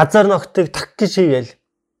хазаар ногтыг так гэж хийгээл.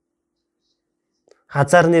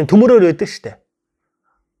 Хазаарны төмөрөөр байдаг штэ.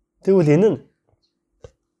 Тэгвэл энэ нь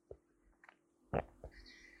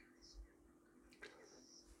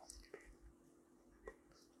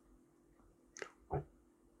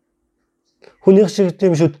хүний шиг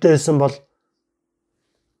тийм шүдтэй байсан бол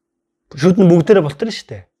шүд нь бүгдээрээ болтор нь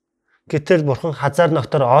штэ. Гэтэл Бурхан хазаар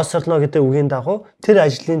ногтоор оосорлно гэдэг үгийн дагуу тэр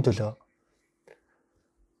ажлын төлөө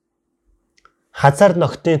хазаар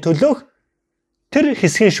ногтын төлөөх тэр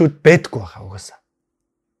хэсгийн шүд байдаггүй байгаа угаасаа.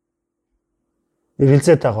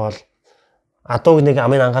 Эргэлзээд байгаа бол адууг нэг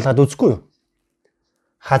амын ангаалгаад үзэхгүй юу?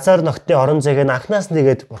 Хазаар ногтын орон зайг нь анхнаас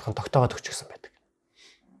нэгээд Бурхан тогтоогоод өгчихсөн байдаг.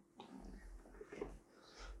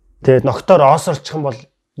 Тэгээд ногтоор оосорчих юм бол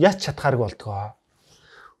яц чадхааргүй болдгоо.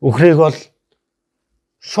 Өхрийг бол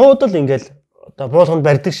шууд л ингээл одоо буулганд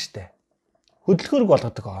барьдаг штэ. Хөдөлгөөрг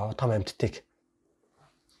болгодог том амьтдыг.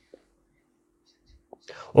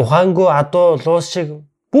 Ухаангүй адуу луус шиг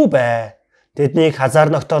бүү бай. Тэднийг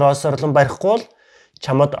хазаар ногтоор оосорлон барихгүй бол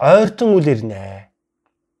чамд ойртон үл ирнэ.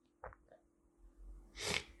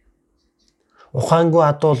 Ухаангүй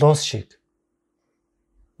адуу луус шиг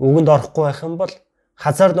үгэнд орохгүй байх юм бол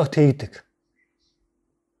хазаар ногт хийгдэг.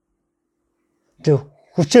 Тэг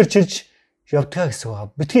хүчээр чирж явдгаа гэсэн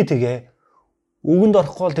үг. Битгий тэгээ үгэнд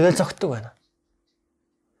орохгүй бол тэгэл зогтдог байна.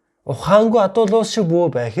 Ухаангүй адуу луус шиг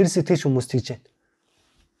бүү бай. Хэр сэтгэж хүмүүс тэгж байна.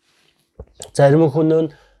 Зарим хүн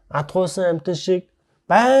нь адгуусан амьтан шиг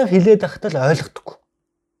баян хилээд ахтал ойлгохгүй.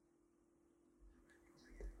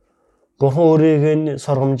 Бурхан өөрийг нь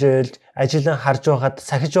сургамжийлж, ажиллан харж байгаад,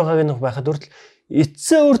 сахиж байгааг нь байхад хүртэл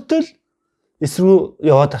эцсээ өртөл эсрүү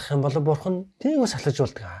яваад ах юм бол Бурхан тийгөө салхаж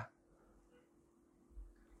болдог.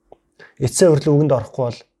 Эцсээ өртөл үгэнд орохгүй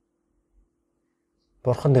бол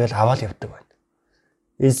Бурхан тэгэл аваад явдаг байна.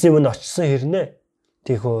 Эзэн минь очсон хэрнээ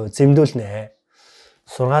тийхүү зэмдүүлнэ.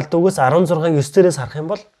 Сургаалт үгээс 16-гийн 9-дээрээс харах юм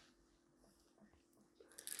бол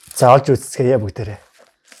заолж үзцгээе бүгдээрээ.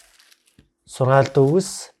 Сургаалт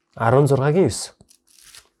үгээс 16-гийн 9.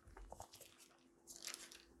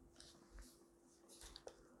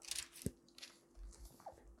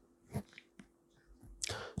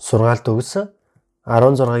 Сургаалт үгээс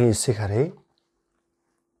 16-гийн 9-ийг харъя.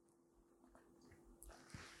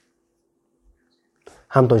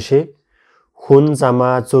 Хамт уншъя. Хүн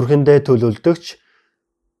замаа зүрхэндээ төлөвлөдөгч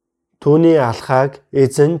түүний алхааг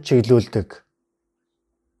эзэн чиглүүлдэг.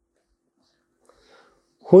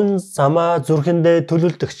 Хүн замаа зүрхэндээ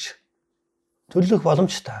төлөвлөдөгч. Төлөвлөх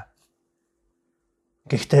боломжтой.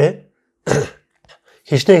 Гэхдээ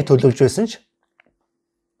хичнээн төлөвлөж байсан ч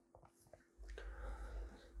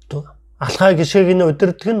алхаа гişээг нь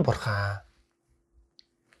удирддаг нь Бурхан.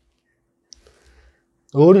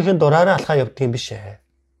 Өөрийнх нь дураараа алхаа явдаг юм биш ээ.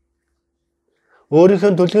 Өөрийнх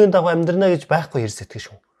нь төлөвийн дагуу амьдрна гэж байхгүй хэрэг сэтгэж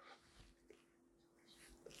шүү.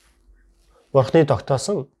 Бурханы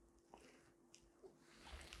тогтоосон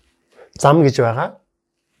зам гэж байгаа.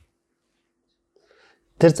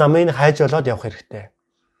 Тэр замыг хайж болоод явах хэрэгтэй.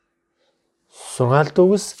 Сургаалт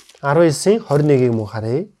үгс 19-ийн 21-ийг мөн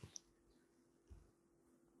харъя.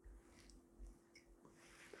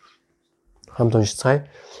 Хамт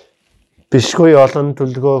уншицгаая. Бишгүй олон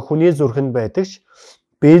төлөвлөгөө хүний зүрхэнд байдагч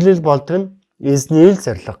биелэл болдог нь эзний л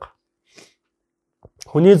зориг.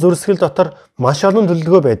 Хүний зүрсгэл дотор маш олон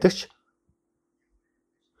төлөвлөгөө байдагч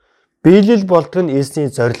Биелэл болдог нь эзний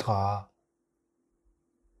зорилгоо.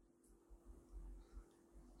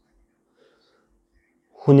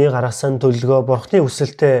 Хүний гаргасан төлөлгөө Бурхны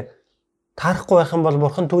хүсэлтэд таарахгүй байх юм бол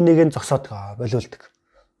Бурхан түүнийг нь зогсоодгоо, болиулдаг.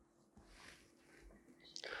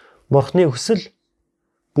 Бурхны хүсэл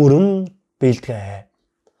бүрэн биелдэг.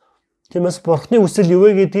 Тиймээс Бурхны хүсэл юу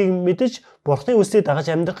вэ гэдгийг мэдэж Бурхны хүслийг дагаж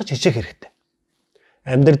амьдрах гэж хичээх хэрэгтэй.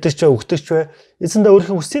 Амьдрдаг ч өгдөг ч бай эзэндээ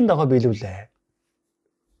өөрийнхөө хүслийн дагуу биелүүлээ.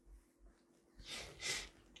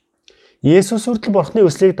 Есүс хүртэл Бурхны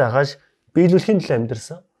хүслийг дагаж биелүүлэхийн төлөө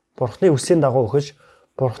амьдэрсэн. Бурхны хүслийн дагуу өгөж,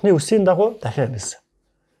 Бурхны хүслийн дагуу дахин амьдсан.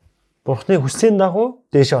 Бурхны хүслийн дагуу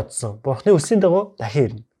дээш одсон. Бурхны хүслийн дагуу дахин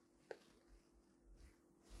ирнэ.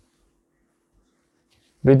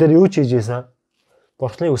 Бид нар юу ч хийж ийсэн?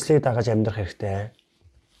 Бурхны хүслийг дагаж амьдрах хэрэгтэй.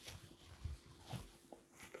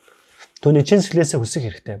 Түүний чин сэтгэлээсээ хүсэх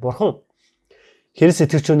хэрэгтэй. Бурхан хэрэг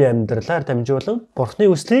сэтгэгчүүний амьдралаар дамжуулан Бурхны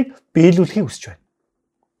хүслийг биелүүлэхийг хүсэж байна.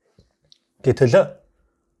 Гэтэл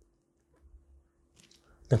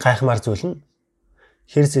гайхмаар зүйл нь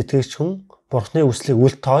хэрэг сэтгэгч хүн Бурхны хүслийг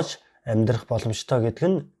үл тоож амьдрах боломжтой гэдэг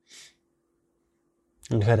нь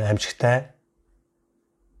үнэхээр аимшигтай.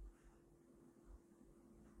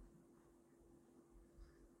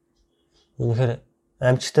 Үнэхээр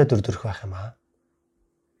аимшигтай дүрдэрх байх юм аа.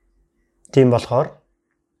 Тийм болохоор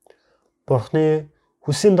Бурхны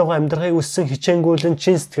хүслийн дагуу амьдрахыг хүссэн хичээнгүйлэн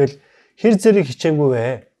чин сэтгэл хэр зэрэг хичээнгүй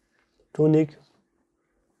вэ? Түүнийг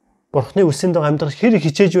Бурхны хүслийн дагуу амьдрах хэр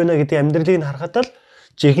хичээж байна гэдэг амьдралыг нь харахад л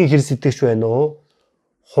жинхэнэ хэр сэтгэгч байна уу?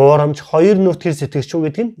 Хуурамч хоёр нүрт хэр сэтгэгч үү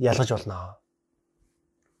гэдгийг нь ялгаж болно.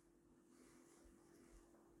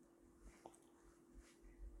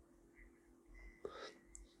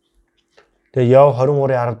 Тэгээ Яв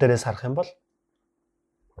 23:10 дээрээс харах юм бол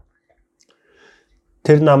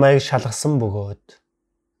тэр намайг шалгасан бөгөөд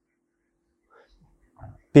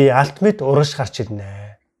би алт мэд урагш гарч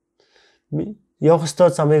ирнэ. Явах ёстой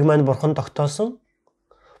замыг маань Бурхан тогтоосон.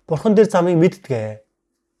 Бурхан тэр замыг мэддэг.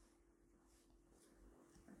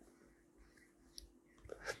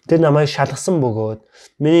 Тэр намайг шалгасан бөгөөд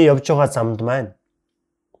миний явж байгаа замд маань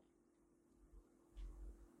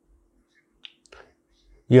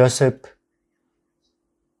Йосеф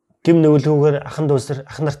гим нүглүүгээр ах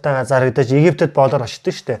нартайгаа зарагдаж Египтэд боолоор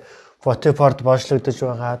очдөг штэ. Потифард боочлогдож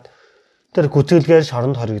байгаад тэр гүтгэлгээр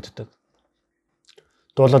шоронд хоригддог.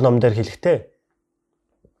 Дуулал ном дээр хэлэхдээ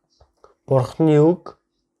Бурхны үг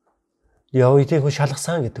Явыг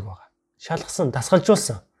шалгасан гэдэг байгаа. Шалгасан,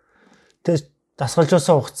 дасгалжуулсан. Тэр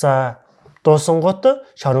дасгалжуулсан хугацаа дуусан гот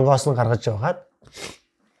шоронгоос нь гаргаж яваад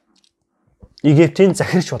Египтийн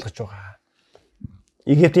захирч болгож байгаа.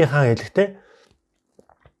 Египтийн хаан хэлэхдээ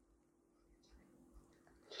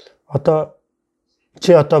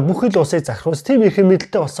чи бүх л усыг захируулс тийм их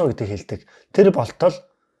мэдлэлтэй болсон гэдэг хэлдэг. Тэр болтол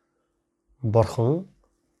Бурхан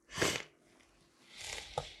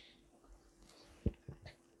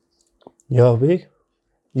Явыг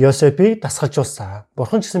Йосефийг дасгалжуулсан.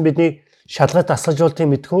 Бурхан ч гэсэн бидний шалгаж дасгалжуултыг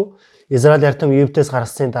мэдхүү. Израиль ардын Египтээс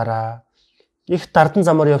гарсны дараа их дардан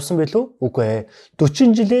замаар явсан билүү? Үгүй ээ.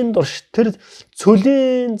 40 жилийн турш тэр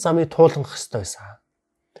цөлийн замыг туулгах хэрэгтэй байсан.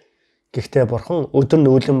 Гэхдээ Бурхан өдөр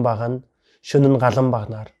нь өлөн багна, шөнө нь галан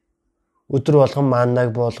багнаар өдөр болгон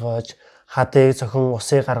маннаг буулгаж, хадыг цохон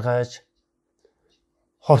усыг гаргаж,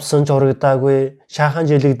 ховцсон ч урагдаагүй, шаахан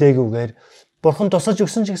жилэгдээгүйгээр Бурхан тусаж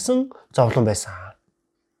өгсөн ч гэсэн зовлон байсан.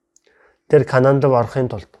 Тэр Канаанд орохын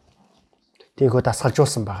тулд тийхүү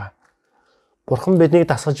дасгалжуулсан байгаа. Бурхан биднийг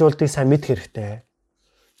дасгалжуулдгийг сайн мэдэх хэрэгтэй.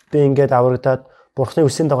 Би ингээд аврагдаад Бурханы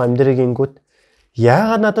үсгийн дагуу амьдрыг ингүүт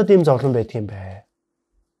яагаад надад ийм зовлон байдаг юм бэ?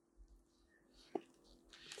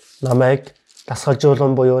 Намайг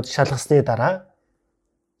дасгалжуулан буюу шалгасны дараа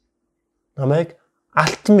намайг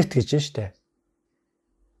алт мэт гэж байна штэ.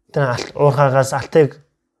 Тэр уурхаагаас алтыг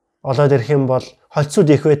олоод ирэх юм бол хольцууд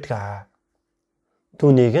их байдаг.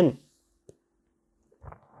 Түүнийг нь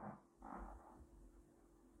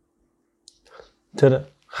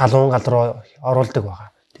тэр халуун гал руу оруулдаг байгаа.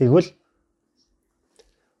 Тэгвэл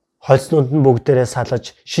хольцнууд нь бүгдээрээ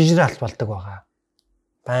салж шижир алт болдог байгаа.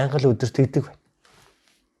 Байнга л өдөр тэгдэг байна.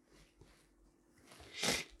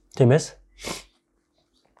 Тиймээс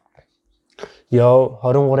Яв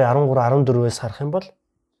 23:13-14-ээс харах юм бол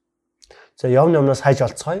за Явны өмнөөс хайж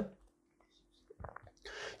олцгоё.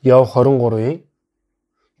 Яв 23-ийн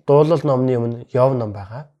дуулал номны өмнө Яв ном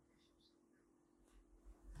байгаа.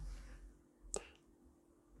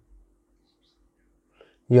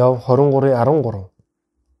 Яв 23:13.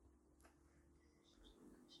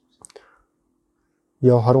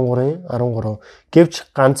 Яв 23:13. Гэвч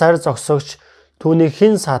ганцаар зогсогч түүнийг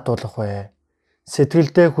хэн саатуулах вэ?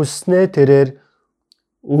 Сэтгэлдээ хүсснээ тэрээр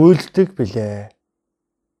үйлддэг билээ.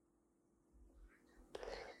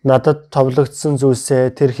 Надад товлогдсон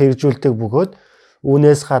зүйлсээ тэр хэрэгжүүлдэг бөгөөд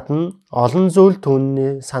үүнээс гадна олон зүйл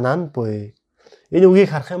түүний санаанд буй. Энэ үгийг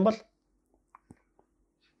харах юм бол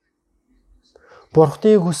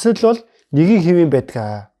Бурхны хүсэл бол нэгэн хэвэн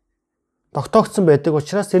байдаг. Тогтоогдсон байдаг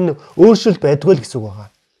учраас энэ өөрчлөлт байдгүй л гэсэн үг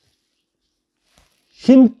байна.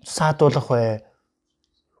 Хэн саадуулах вэ?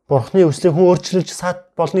 Бурхны хүслийг хүн өөрчилж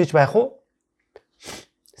саад болно гэж байх уу?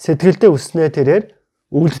 Сэтгэлдээ хүснээ тэрээр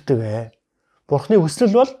үйлддэг. Бурхны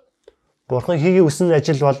хүсэл бол Бурхан хийхийг хүсэн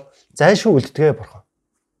ажил бол зайлшгүй үйлддэг Бурхан.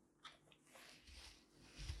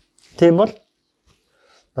 Тийм бол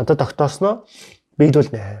надад тогтоосноо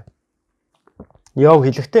биелүүлнэ. Яв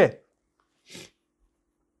хэлэхдээ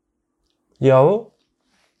яв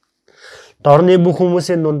дорны бүх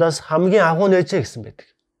хүмүүсийн дундаас хамгийн агуу нээжээ гэсэн байдаг.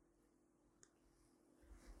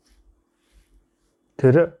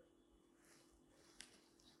 Тэр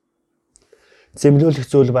зэмлүүлэх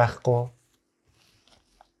зүйл байхгүй.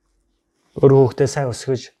 Өөр хүүхдээ сайн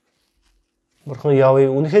өсгөж Бурхан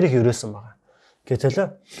Явыг үнэхээр их өрөөсөн байна.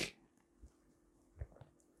 Гэтэл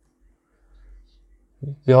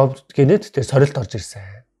Яв гинэд тэр сорилт орж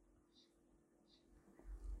ирсэн.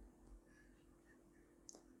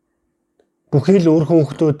 Бүхий л өөр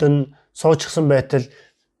хүүхдүүд нь суучихсан байтал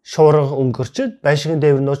шуурга өнгөрчөд байшигын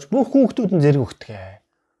дээвэр нууж бүх хүүхдүүд нь зэрэг өгдөг.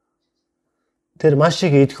 Тэр маш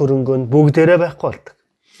их эд хөрөнгөнд бүгдээрээ байхгүй болдог.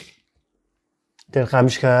 Тэр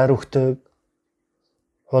гамшигаар өгдөг.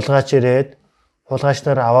 Хулгайч ирээд хулгайч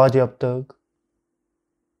нар аваад явдаг.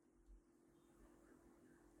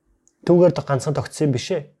 Түүгээр ганцхан тогтсон биш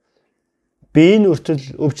ээ. Биеийн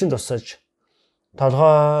үртэл өвчин тусаж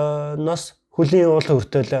толгойноос хөлийн уул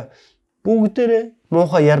хүртэл бүгдээрээ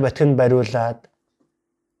муухай яр батганд бариулаад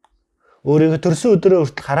өөрийгөө төрсөн өдрөө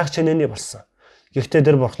хүртэл хараах чинээний болсон. Гэхдээ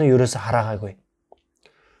тэр Бурхны ерөөсө хараагаагүй.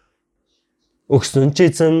 Өгсөн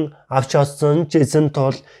ч эзэн, авч олсон ч эзэн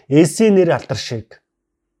тул Есийн нэр алдар шиг.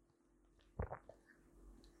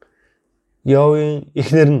 Явын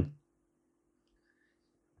эхнэр нь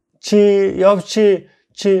чи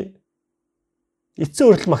эцсийн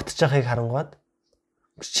хүртэл магтаж байгааг харангуйд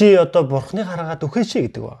чи одоо Бурхныг хараагаад үхээч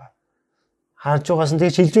гэдэг байгаа. Харж байгаас нь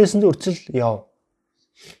тэгж хэлж байсан үрцэл яв.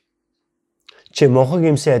 Чи мохог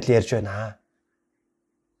юмсан адил ярьж байна.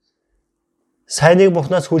 Сайныг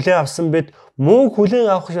Бурхнаас хүлээн авсан бид мууг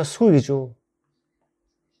хүлээн авах ёсгүй гэж үү?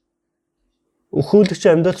 Өхөөлөгч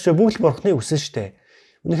амьдралч бүгд Бурхныг хүсэн штэ.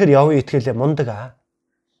 Үнэхээр явын итгэл мундаг аа.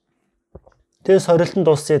 Тэгээ сорилтон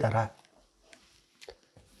дууссан дараа.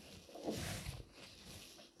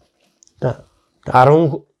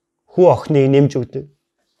 10 хүү охиныг нэмж өгдөг.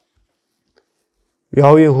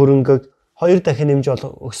 Явын хөрөнгөг 2 дахин нэмж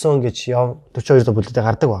өгсөн гэж яв 42 дэх бүлэгтээ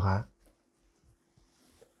гардаг байгаа.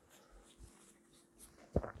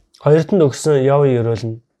 Хоёрт нь өгсөн явын ерөөл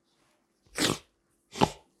нь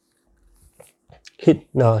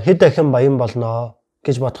хэд дахин баян болноо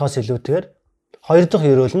гэж бодхоос илүүтэйгээр 2 дахь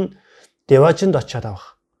ерөөл нь Деважинд очиад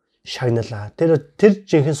авах шагналаа. Тэр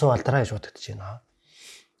жинхэнэ суу алдраа гэж бодогдож байна.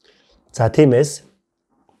 За тиймээс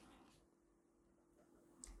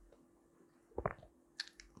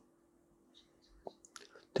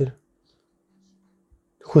тэр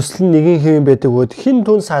хүсэл нь нэгэн хэвэн байдаг бод хэн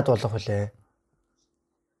түн саад болох вүлээ.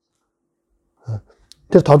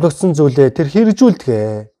 Тэр товлогдсон зүйлээ тэр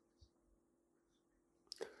хэрэгжүүлдэг.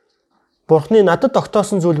 Бурхны надад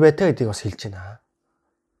тогтоосон зүйл байдаг гэдгийг бас хэлж байна.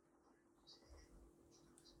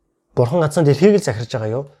 Бурхан ганцхан дэлхийг л захирж байгаа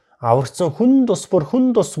юу? Аврагдсан хүн тус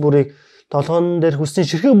бүрийг толгоон дээр хүссэн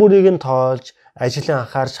ширхэг бүрийг нь тоолж, ажлын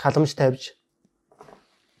анхаарч, халамж тавьж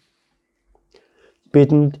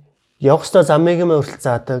бидэнд явах ёстой замыг нь өртөл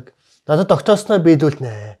заадаг. Надад тогтоосноо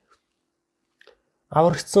биелүүлнэ.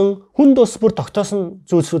 Аврагдсан хүн тус бүр тогтоосон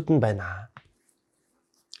зүйлсүүд нь байна.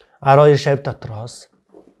 12 шав дотроос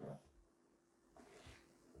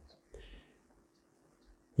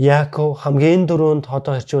Яаков хамгийн дөрөнд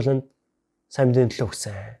хотоо хичүүлэнд сайн мэдээний төлөө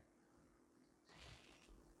өгсөн.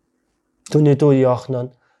 Түүний дүү Йохан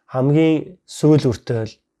нь хамгийн сүүл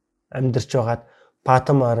үртэл амьдарч байгаад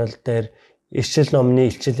Патмос арал дээр ишил номны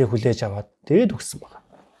илчилийг хүлээж аваад тэгээд өгсөн байна.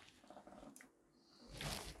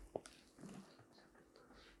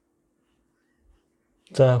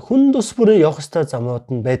 За хүн тус бүрийн явах ёстой замууд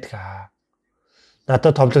нь байдаг.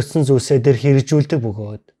 Надад товлогдсон зүйлсээ дээр хэрэгжүүлдэг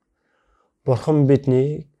бөгөөд Бурхан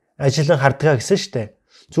бидний ажлан хардгаа гэсэн штэ.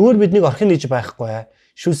 Зүгээр биднийг орхин гэж байхгүй.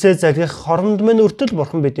 Шүсээ залгих хоронд минь өртөл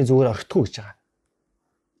Бурхан бидний зүгээр орхитгүй гэж байгаа.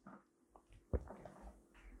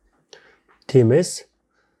 Тиймээс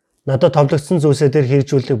надад товлогдсон зүйлсээ дээр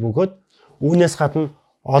хэрэгжүүлдэг бөгөөд үүнээс гадна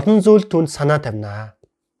олон зүйл түнд санаа тавина.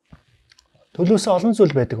 төлөөсөө олон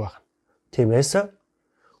зүйл байдаг байна. Тиймээс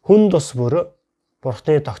хүн тус бүр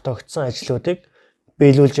Бурхны тогтоогдсон ажлуудыг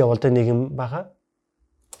биелүүлж явуулдаг нийгэм байгаа.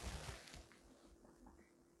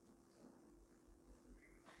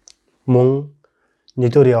 Мөн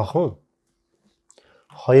 1-р Иохан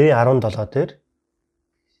 2:17 дээр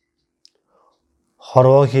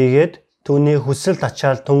хорвоо хийгээд түүний хүсэлд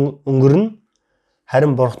ачаал түн өнгөрнө.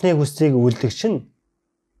 Харин Бурхны хүслийг үйлдэгч нь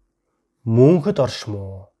мөнхөд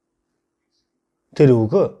оршмоо. Тэр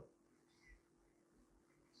үг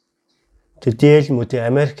Тэдэл мөдий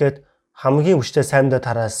Америкт хамгийн хүчтэй сайндаа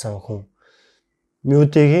тараасан хүн.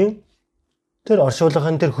 Мюдигийн тэр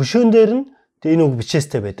оршуулгын тэр хөшөөн дээр нь энэ үг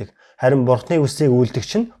бичээстэй байдаг. Харин Бурхны хүслийг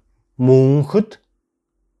үйлдэгч нь мөнхөд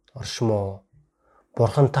оршмоо.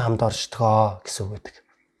 Бурхантай хамт оршдгоо гэсэн үг байдаг.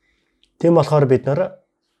 Тийм болохоор бид нар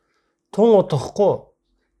тун удахгүй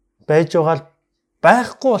байж байгаа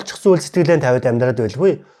байхгүй болчих зүйл сэтгэлээ тавиад амьдраад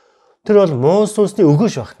байлгүй. Тэр бол муу сүнсний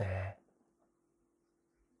өгөөж байх нэ.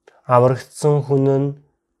 Аврагдсан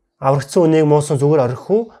үнийг муу сүнс зүгээр орхих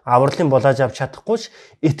уу? Авралын булааж авч чадахгүй ч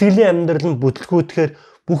итгэлийн амьдрал нь бүтлгүүтгэхээр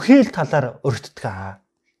бүхий л талаар өртдөг.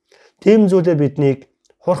 Тийм зүйлээр биднийг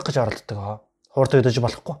хурах гэж оролддог. Хурдагдаж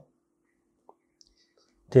болохгүй.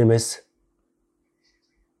 Тиймээс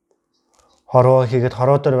хорвоо хийгээд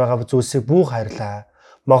хороо дээр байгаа зүйлсийг бүх хайрлаа.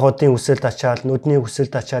 Махуудын хүсэлд ачаал, нүдний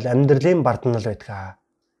хүсэлд ачаал амьдралын бардамнал байдаг.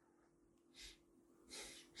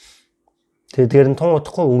 Тэдгээр нь тун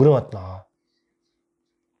удахгүй өнгөрөн одно.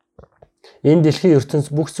 Энэ дэлхийн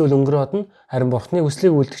ертөнц бүх зүйл өнгөрөн одно. Харин Бурхны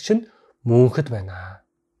хүслийг үйлдэгч нь мөнхөд байна.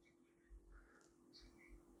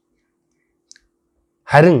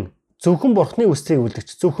 Харин зөвхөн Бурхны хүслийг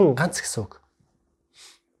үйлдэгч зөвхөн ганц гэсэн үг.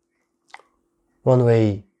 One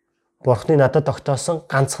way. Бурхны надад тогтоосон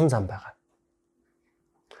ганцхан зам байгаа.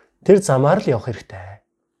 Тэр замаар л явах хэрэгтэй.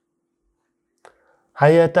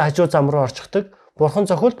 Хаяада хажуу зам руу орчихдаг Бурхан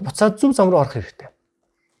зохиолд буцаад зөв зам руу орох хэрэгтэй.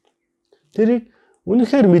 Тэрийг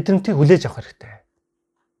үнэхээр мэдрэмтийг хүлээж авах хэрэгтэй.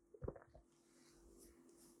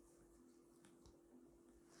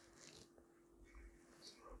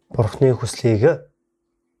 Бурхны хүслийг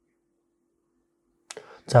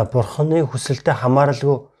Бурхны хүсэлтэд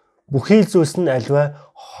хамааралгүй бүхий л зүйлс нь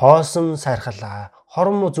альва хоосон сайрхалаа,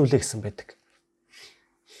 хорон үзүүлээ гэсэн байдаг.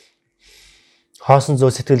 Хоосон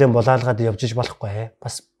зүйл сэтгэлээ булаалгаад явж иж болохгүй.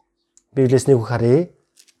 Бас Библиэс нэг үг харъя.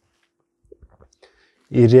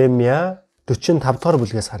 Иремья 45 дугаар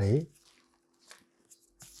бүлгээс харъя.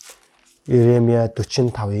 Иремья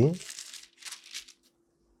 45-ийн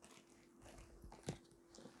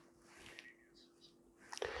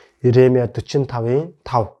Иремья 45-ийн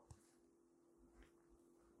 5.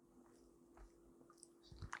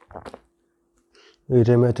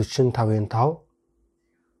 Иремья 45-ийн 5.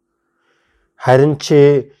 Харин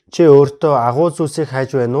чи өөртөө агуу зүйлсийг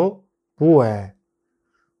хайж байна уу? Бүү ээ.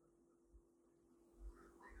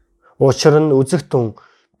 Учир нь үзэгтэн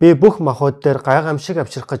би бүх махбод дээр гайхамшиг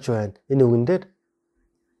авчрах гэж байна. Энэ үгэн дээр.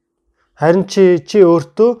 Харин чи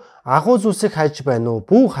өөртөө агуу зүйлсийг хайж байна уу?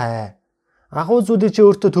 Бүү хай. Агуу зүйлийг чи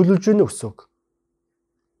өөртөө төлөвлөж байна гэсэн үг.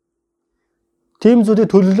 Тийм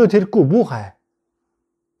зүйлийг төлөвлөөд хэрэггүй бүү хай.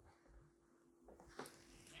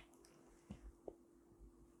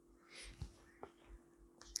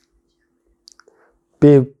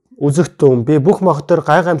 Би үзэгтэн би бүх махбодоор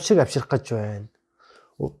гайхамшиг авчрах гэж байна.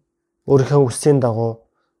 Өөрийнхөө хүслийн дагуу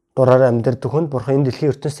дураараа амьдрэх хүнд Бурхан энэ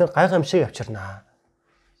дэлхийн ертөнцөөр гайхамшиг авчирнаа.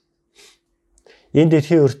 Энэ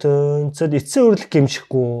дэлхийн ертөнцөд эцсийн үрэлт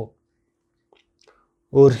гэмшихгүй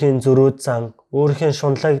өөрхийн зөрүүд зан, өөрхийн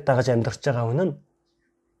шунлайг дагаж амьдрах байгаа хүн нь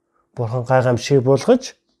Бурхан гайхамшиг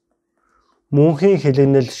болгож мөнхийн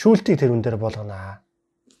хилэгнэл шүүлтийг тэрүүн дээр болгоно.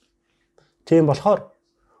 Тийм болохоор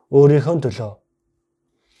өөрийнхөө төлөө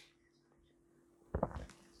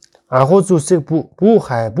агуу зүйлсийг бүү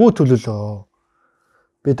хай, бүү төлөлөө.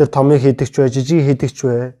 Бид нар томыг хийдэгч бай, жижиг хийдэгч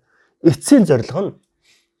бай. Эцсийн зорилго нь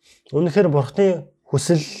үнэхээр Бурхны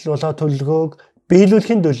хүсэл болоо төлөвлөгөөг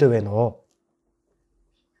биелүүлэхийн төлөө байна уу?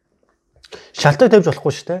 Шалтгаан тавьж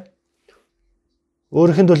болохгүй шүү дээ.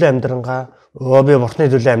 Өөрийнх нь төлөө амьдрангаа би Бурхны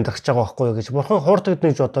төлөө амьдрах гэж байгаа байхгүй юу гэж Бурхан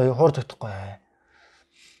хуурдагдана гэж бодоо, хуурдагдахгүй.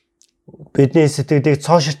 Бидний сэтгэлийг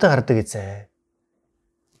цооширтой гардаг эзэн.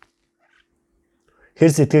 Хэр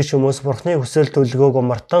сэтгэж хүмүүс Бурхны хүсэл төлөвлөгөөг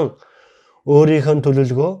мартан өөрийнхөө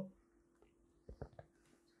төлөвлөгөө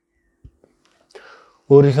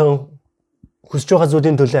өөрийнхөө хүсэж байгаа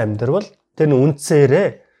зүйлийн төлөө амьдрал тэр нь үндсээрээ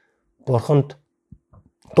Бурханд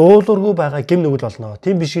дуулуургүй байгаа гэм нүгэл болно.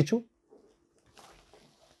 Тийм биш гэж үү?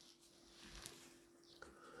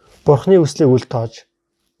 Бурхны хүслийг үл тоож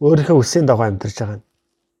өөрийнхөө хүслийн дагуу амьдрж байгаа.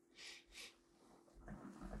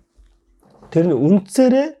 Тэр нь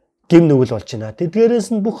үндсээрээ гим нүгэл болж байна.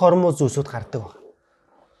 Тэдгээрээс нь бүх хормоо зүйлсүүд гардаг байна.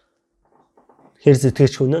 Хэр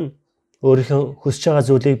сэтгэж хүн нь өөрийнхөө хүсэж байгаа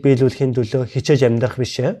зүйлийг биелүүлэхийн төлөө хичээж амьдрах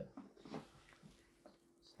биш ээ.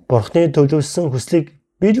 Бурхны төлөвлөсөн хүслийг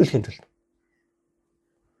биелүүлэхийн тулд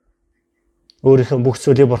өөрийнхөө бүх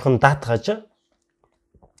зүйлийг бурхан даатгаж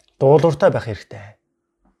дуулууртай байх хэрэгтэй.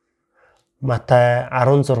 Матай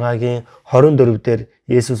 16-гийн 24 дээр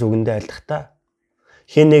Есүс үгэндээ айлдахдаа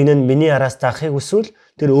хэн нэг нь миний араас дагахыг хүсвэл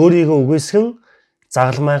тэр өөрийгөө үгүйсгэн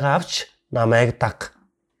загалмайгаа авч намайг даг.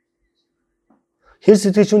 Хэр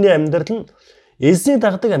сэтгэж хүний амьдрал нь эзний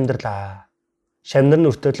дагдаг амьдрал. Шамнар нь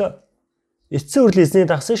өртөлөө эцсийн хүртэл эзний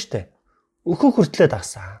дагсан штэ. Өөхөх хүртлээ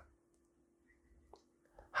дагсан.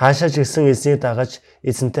 Хаашаа ч гэсэн эзний дагаж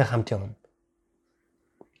эзэнтэй хамт явна.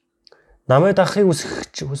 Намайг дагахыг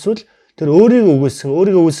хүсвэл тэр өөрийгөө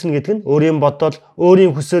үгүйсгэн гэдэг нь өөрийн бодол,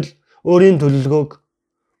 өөрийн хүсэл, өөрийн төлөвлөгөөг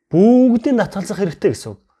бүгдийг татгалзах хэрэгтэй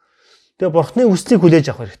гэсэн үг. Тэгээ бурхны хүслийг хүлээж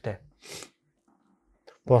авах хэрэгтэй.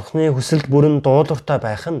 Бурхны хүсэлд бүрэн дуулууртай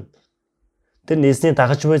байх нь тэр эзний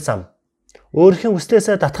дагаж буй зам. Өөрийнхөө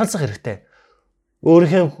хүслээсээ татгалзах хэрэгтэй.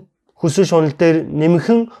 Өөрийнхөө хүсэл шунал дээр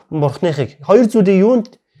нэмхэн бурхныхыг хоёр зүйлийг юунд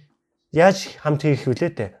яаж хамт хийх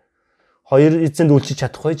вүлээ те? Хоёр эзэнд үйлчилж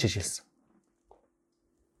чадахгүй гэж хэлсэн.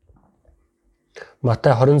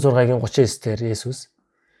 Матай 26-гийн 39 дээр Есүс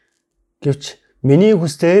гэвч миний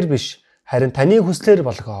хүслээр биш харин таны хүслээр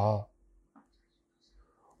болгоо.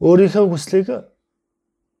 Өөрийнхөө хүслийг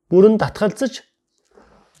бүрэн татгалзаж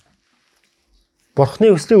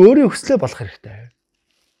бурхны хүслийг өөрийн хүслээ болох хэрэгтэй.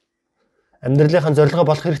 Амьдралынхаа зорилгоо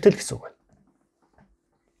болох хэрэгтэй л гэсэн үг байна.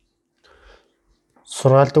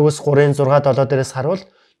 Сургаалт үгс 3:6-7 дээрээс харуул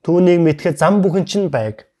түүнийг мэдхэд зам бүхэн чинь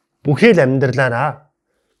байг. Бүхэл амьдралаараа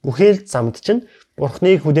бүхэл замд чинь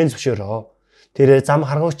бурхныг хүлээн зөвшөөрөө. Тэрээр зам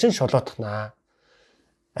харгууч чинь шулуутгана.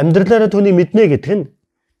 Амьдралаараа түүнийг мэднэ гэдэг нь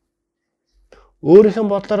өөрийнхөө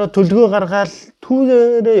бодлороо төлгөө гаргаал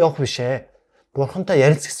түүнээрээ явах биш ээ. Бурхантай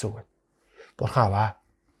ярилц гэсэн үг байна. Бурхан аваа.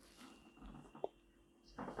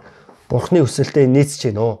 Бурхны хүсэлтэд нийцэж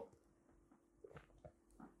гин үү?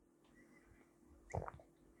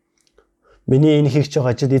 Миний энэ хийх гэж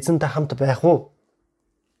байгаа ажил эзэнтэй хамт байх уу?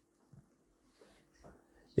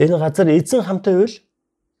 Энэ газар эзэн хамтаа байвал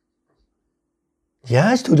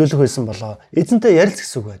яаж төлөвлөх байсан болоо? Эзэнтэй ярилц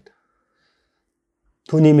гэсэн үг байна.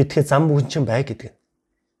 Түүний мэдхэд зам бүхэн чинь бай гэдэг.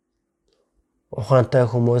 Ухаантай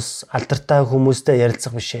хүмүүс, алдартай хүмүүстэй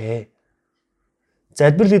ярилцах биш ээ.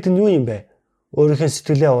 Залбирал гэдэг нь юу юм бэ? Өөрийнхөө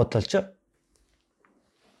сэтгэлээ уудлж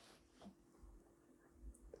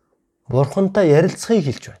Бурхантай ярилцахыг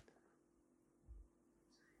хэлж байна.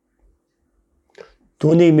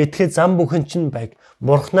 Түүнийг мэдхэд зам бүхэн чинь байг.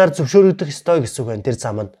 Бурхнаар зөвшөөрөгдөх ёстой гэсэн үг байна тэр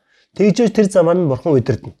зам нь. Тэгжээж тэр замаар нь бурхан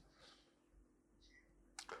удирдна.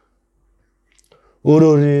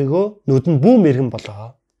 Өөрийгөө нүдэнд бүү мэргэн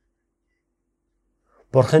болоо.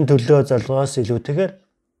 Бурханы төлөө залгоос илүүтэйгээр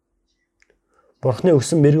бурханы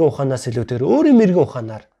өгсөн мэрэгэн ухаанаас илүүтэйгээр өөрийн мэрэгэн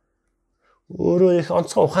ухаанаар өөрөө их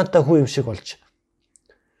онцгой ухаантай хүн юм шиг болж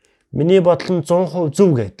миний бодол нь 100% зөв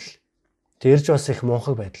гэдэл. Тэрж бас их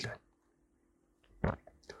мунхаг байдал байна.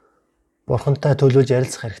 Бурхантай төлөвлөж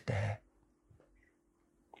ярилцах хэрэгтэй.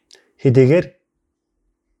 Хэдийгээр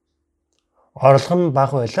орлого нь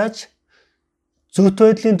бага байлаач зөвхт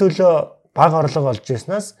байдлын төлөө бага орлого олж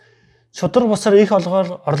ирснаас шудраг бусаар их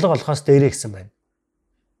орлого олохоос дээрээ гэсэн байна.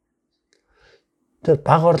 Тэр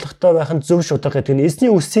бага орлоготой байх нь зөв шудраг гэдэг нь эзний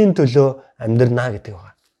үсгийн төлөө амьдрнаа гэдэг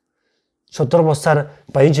байна. Шудраг бусаар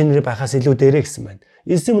баян чинэр байхаас илүү дээрээ гэсэн байна.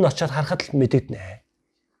 Эзэн минь очиод харахад л мэдэгдэнэ.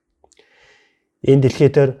 Энэ дэлхий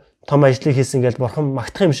дээр том ажлыг хийсэн гэж бурхан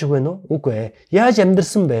магтах юм шиг байна уу? Үгүй ээ. Яаж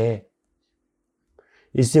амьдрсан бэ?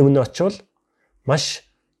 Эзэн өмнө очивол маш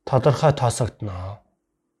тодорхой тоосогдно.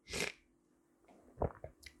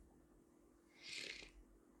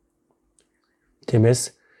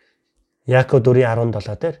 Тиймээс Яаков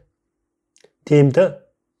 4:17 дээр тиймд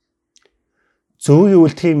зөвгийн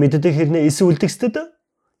үлдэхийг мэддэг хэрнээ эсв үлдэхсэд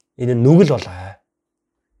энэ нүгэл болоо.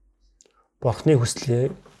 Бурхны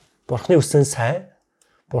хүслэн сайн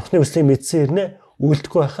Бурхны хүслийг мэдсэн хэрнээ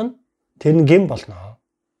үлдэхгүй байх нь тэр нь гэм болно.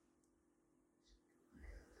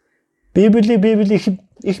 Библийг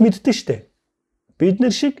их мэддэг штэ. Бид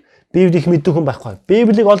нар шиг Библийг их мэддэг хүн байхгүй.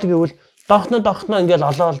 Библийг ол гэвэл дохно ингээл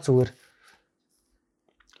олоол зүгээр.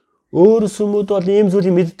 Өөр сүмүүд бол ийм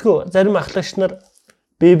зүйлийг мэддэггүй. Зарим ахлагч нар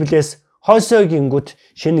Библиэс хойсоо гингүүд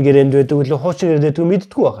шинэ гэрээнд байдаг үлээ хуучин гэрээнд байдаг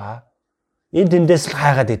мэддэггүй байгаа. Энэ тэндээс л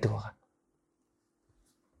хайгаад идэг байгаа.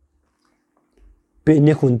 Би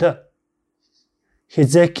нэг хүнд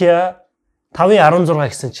Хизекия 5:16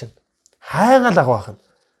 гэсэн чинь хайгаал агах нь.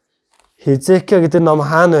 Хизекия гэдэг ном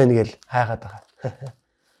хаана байна гэж хайгаад байгаа.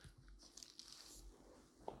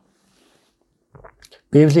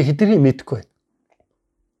 Библийг хэдэрхий мэдэхгүй.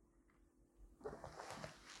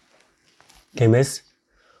 Тиймээс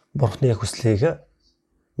Бурхны хүслийг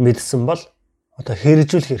мэдсэн бол одоо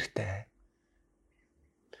хэрэгжүүлэх хэрэгтэй.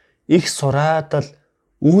 Их сураад л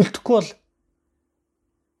үйлдэхгүй бол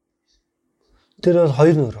тэр бол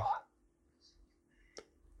хоёр нөр байна.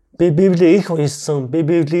 Би Библийг их уншсан, би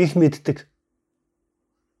Библийг их мэддэг.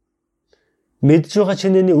 Мэдж байгаа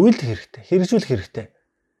чинээний үйлдэх хэрэгтэй, хэрэгжүүлэх хэрэгтэй.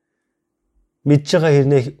 Мэдж байгаа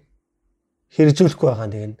хэрнээ хэрэгжүүлэхгүй байгаа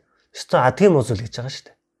нэг нь өстой адгийн мозол гэж байгаа шүү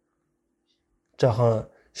дээ. Жохон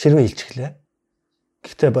ширмэн илчихлээ.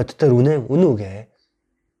 Гэхдээ бодтоор үнэн үгээ.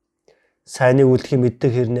 Сайныг үлдэхийг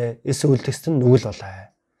мэддэг хэрнээ эс үлдэхсэн нүгэл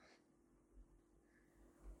болоо.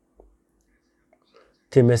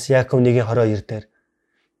 Тиймээс Яаков 1:22 дээр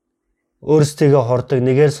өөрсдийгөө хордог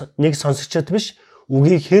нэг сонсогчд биш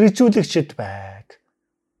үгийг хэрэгжүүлэгчд байг.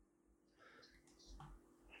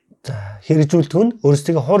 За хэрэгжүүлдэг нь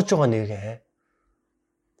өөрсдийгөө хорж байгаа нэгэ.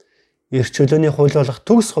 Эрх чөлөөний хууль болох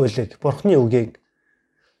төгс хуулийг Бурхны үгийг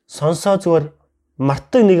сонсоо зүгээр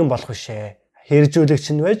мартдаг нэгэн болох бишээ. Хэрэгжүүлэгч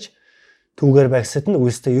нь байж түүгээр байгсад нь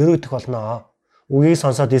үйлстэй өрөөдөх болно. Үгийг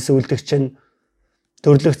сонсоод эсвэлдэгч нь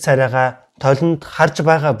дөрлөх царайгаа толинд харж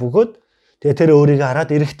байгаа бөгөөд тэгээ тэр өөрийгөө хараад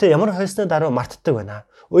эрэхтэй ямар хойсны дараа мартдаг байна.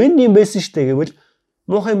 Энэ юм байсан шүү дээ гэвэл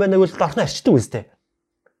муухай юм байнаг бол дорхно арчдаг үстэй.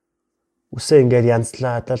 Үсээ ингээд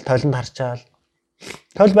янзлаад л толинд харчаал.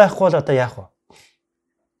 Тол байхгүй бол одоо яах вэ?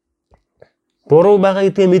 Буруу байгаа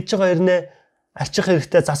гэдгийг мэдж байгаа хэрнээ арчих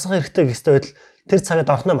хэрэгтэй, засах хэрэгтэй гэхтэй байтал тэр цагаад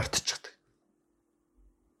дорхно мартчихдаг.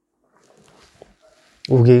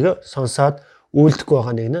 Үгийг сонсоод үйлдэхгүй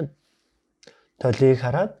байгаа нэг нь толийг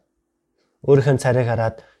хараад өөрийнхөө царайг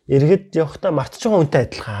хараад эргэд явахдаа мартж байгаа үнтэй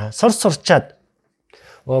адилхан. Сурчаад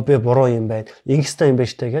би буруу юм байна. Ингэстэй юм байна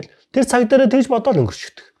штэ гэл тэр цаг дээр тэгж бодоод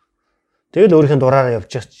өнгөрчихдөг. Тэгэл өөрийнхөө дураараа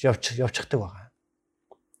явчихдаг байгаа.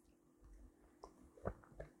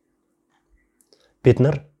 Бид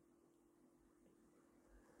нар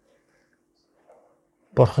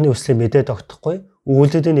Бурхны үслийг мэдээд огтхгүй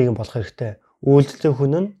үйлдэлийн нэгэн болох хэрэгтэй. Үйлдэлтэй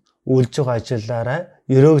хүн нь үйлж байгаа ажлаараа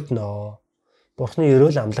өрөөгднө. Бурхны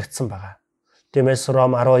өрөөл амлагдсан байгаа. Тиймээс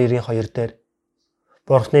Ром 12:2 дээр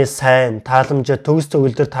Бурхны сайн тааламжаа төгс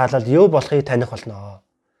төгөлдөр таалал юу болохыг таних болно.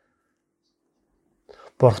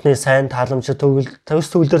 Бурхны сайн тааламжаа төгс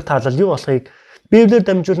төгөлдөр таалал юу болохыг Библиэр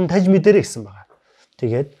дамжуулан тань мэдэрэй гэсэн байгаа.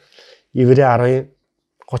 Тэгээд Еврей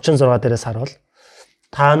 10:36 дээрээс харуул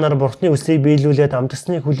та нар Бурхны үслийг биелүүлээд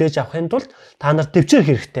амтсныг хүлээж авахын тулд та нар төвчрөх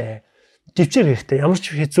хэрэгтэй. Төвчрөх хэрэгтэй. Ямар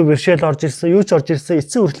ч хэцүү бэршээл орж ирсэн, юу ч орж ирсэн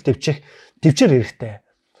эцсийн хүртэл төвчрөх хэрэгтэй.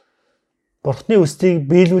 Бурхны үслийг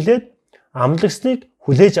биелүүлээд амлагсныг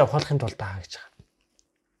хүлээж авахын тулд гэж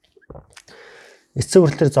байгаа. Эцсийн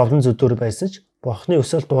хүртэл зовлон зүдүр байсан ч Бурхны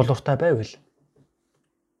үсэл дуулууртай байвал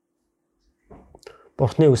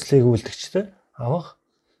Бурхны үслийг үлдэгчтэй авах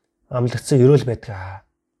амлагдсан өрөөл байдаг.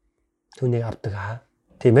 Түүнийг авдаг.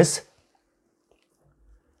 Тиймээс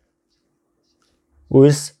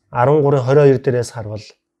Үлс 13:22 дээрээс харвал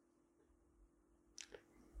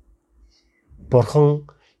Бурхан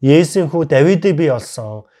Есүсийн хүү Давидыг бий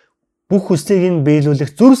олсон бүх хүслийг нь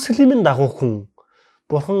биелүүлэх зүрхсэлийн дагуу хүн.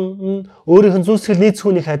 Бурхан өөрийнх нь зүрхсэл нийц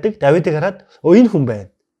хүнийг хадаг Давидыг хараад энэ хүн байна.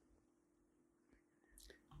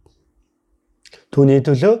 Түүний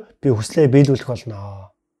төлөө би хүслээ биелүүлэх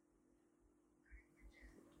болно.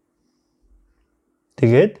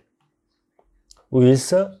 Тэгээд Үлс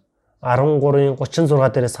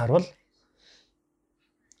 13:36 дээрээс харвал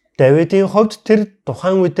Давидын хувьд тэр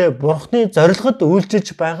тухайн үедээ Бурхны зорилгод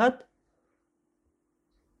үйлчилж байгаад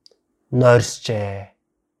нойрсжээ.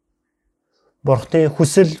 Бурхны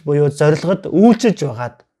хүсэл буюу зорилгод үйлчилж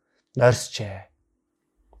байгаад нойрсжээ.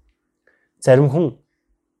 Зарим хүн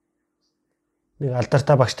нэг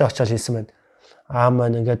алдартай багштай очиад хэлсэн байна.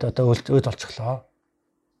 Маань ингээд одоо өөд олчихлоо.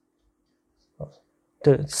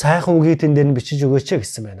 Тэр сайхан үгийг тэн дээр нь бичиж өгөөч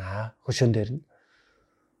гэсэн байна. Хөшөөн дээр нь.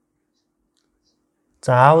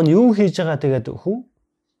 За аав нь юу хийж байгаа тэгээд хүү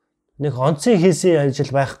нэг онцгийн хийсэн ажил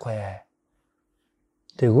байхгүй.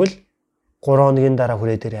 Тэгвэл 3 хоногийн дараа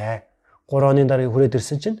хүрээд ирээ. 3 хоногийн дараа хүрээд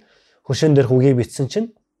ирсэн чинь хөшөөн дээр үгийг бичсэн чинь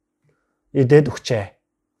идээд өгчээ.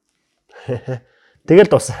 Тэгэл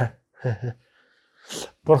дуусаа.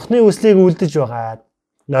 Бурхны үслийг үлдэж байгаад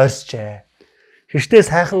нойрсжээ. Хичтэй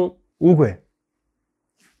сайхан үг вэ.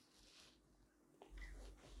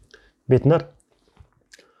 Бид нар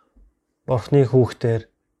Бурхны хүүхдээр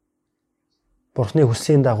Бурхны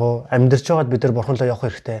хүслийн дагуу амьдарч байгаад бид нар Бурхан руу явах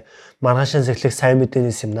хэрэгтэй. Маргаашийн зэрлэг сайн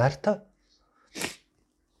мэдээний семинарт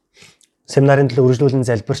семинарын төлөө үргэлжлүүлэн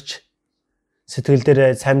залбирч сэтгэл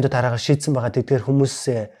дээр сайн мэдээ тараагаа шийдсэн байгаа тэдгээр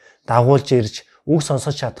хүмүүсээ дагуулж ирж үг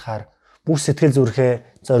сонсож чадхаар бүх сэтгэл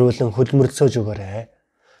зүрхээ зориулан хөдөлмөрлөсөж өгөөрэй.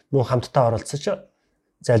 Мөн хамтдаа оролцож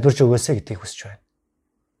залбирч өгөөсэй гэдгийг хүсэж байна.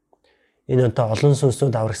 Энэ өнтө олон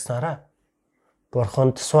сүнснүүд аврагснараа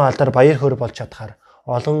Бурханд суу алдар баяр хөөр болж чадхаар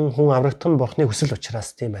олон хүн аврагдах нь Бурханы хүсэл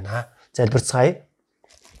учраас тийм байна. Залбирцгаая.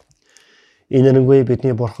 Энэрэнгүй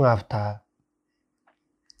бидний Бурхан Аав та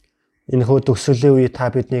энэ хөө төгсгөлийн үе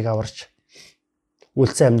та биднийг аварч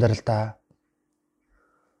үлдсэн амьдралдаа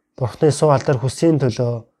Бурханы суу алдар хүслийн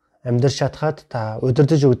төлөө амьдрч чадхад та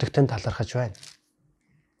удирдах өгдөгтөнд талархаж байна.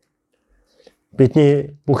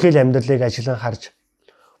 Бидний бүхэл амьдралыг ажиглан харж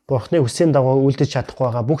Бурханы хүслийн дагуу үлдэж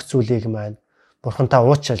чадахгүй байгаа бүх зүйлийг маань Бурхантаа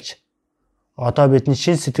уучлж одоо бидэнд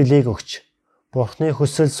шин сэтгэлийг өгч Бурханы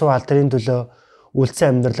хүсэл суу алдрын төлөө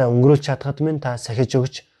үлдсэн амьдралаа өнгөрүүлж чадхад минь та сахиж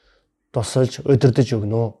өгч тусалж удирдах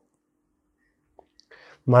өгнө.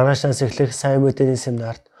 Маргаашнаас эхлэх сайн мэдээний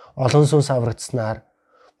семинарт олон сүнс аврагдсанаар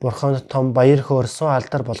Бурханд том баяр хөөр суу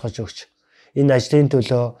алдар болгож өгч энэ ажлын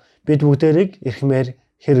төлөө бид бүгдээрийг эрхмээр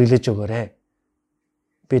хэрэглэж өгөөрэй.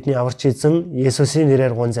 Бидний аварч эзэн Есүсийн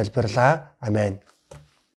нэрээр гун залбирлаа. Амен.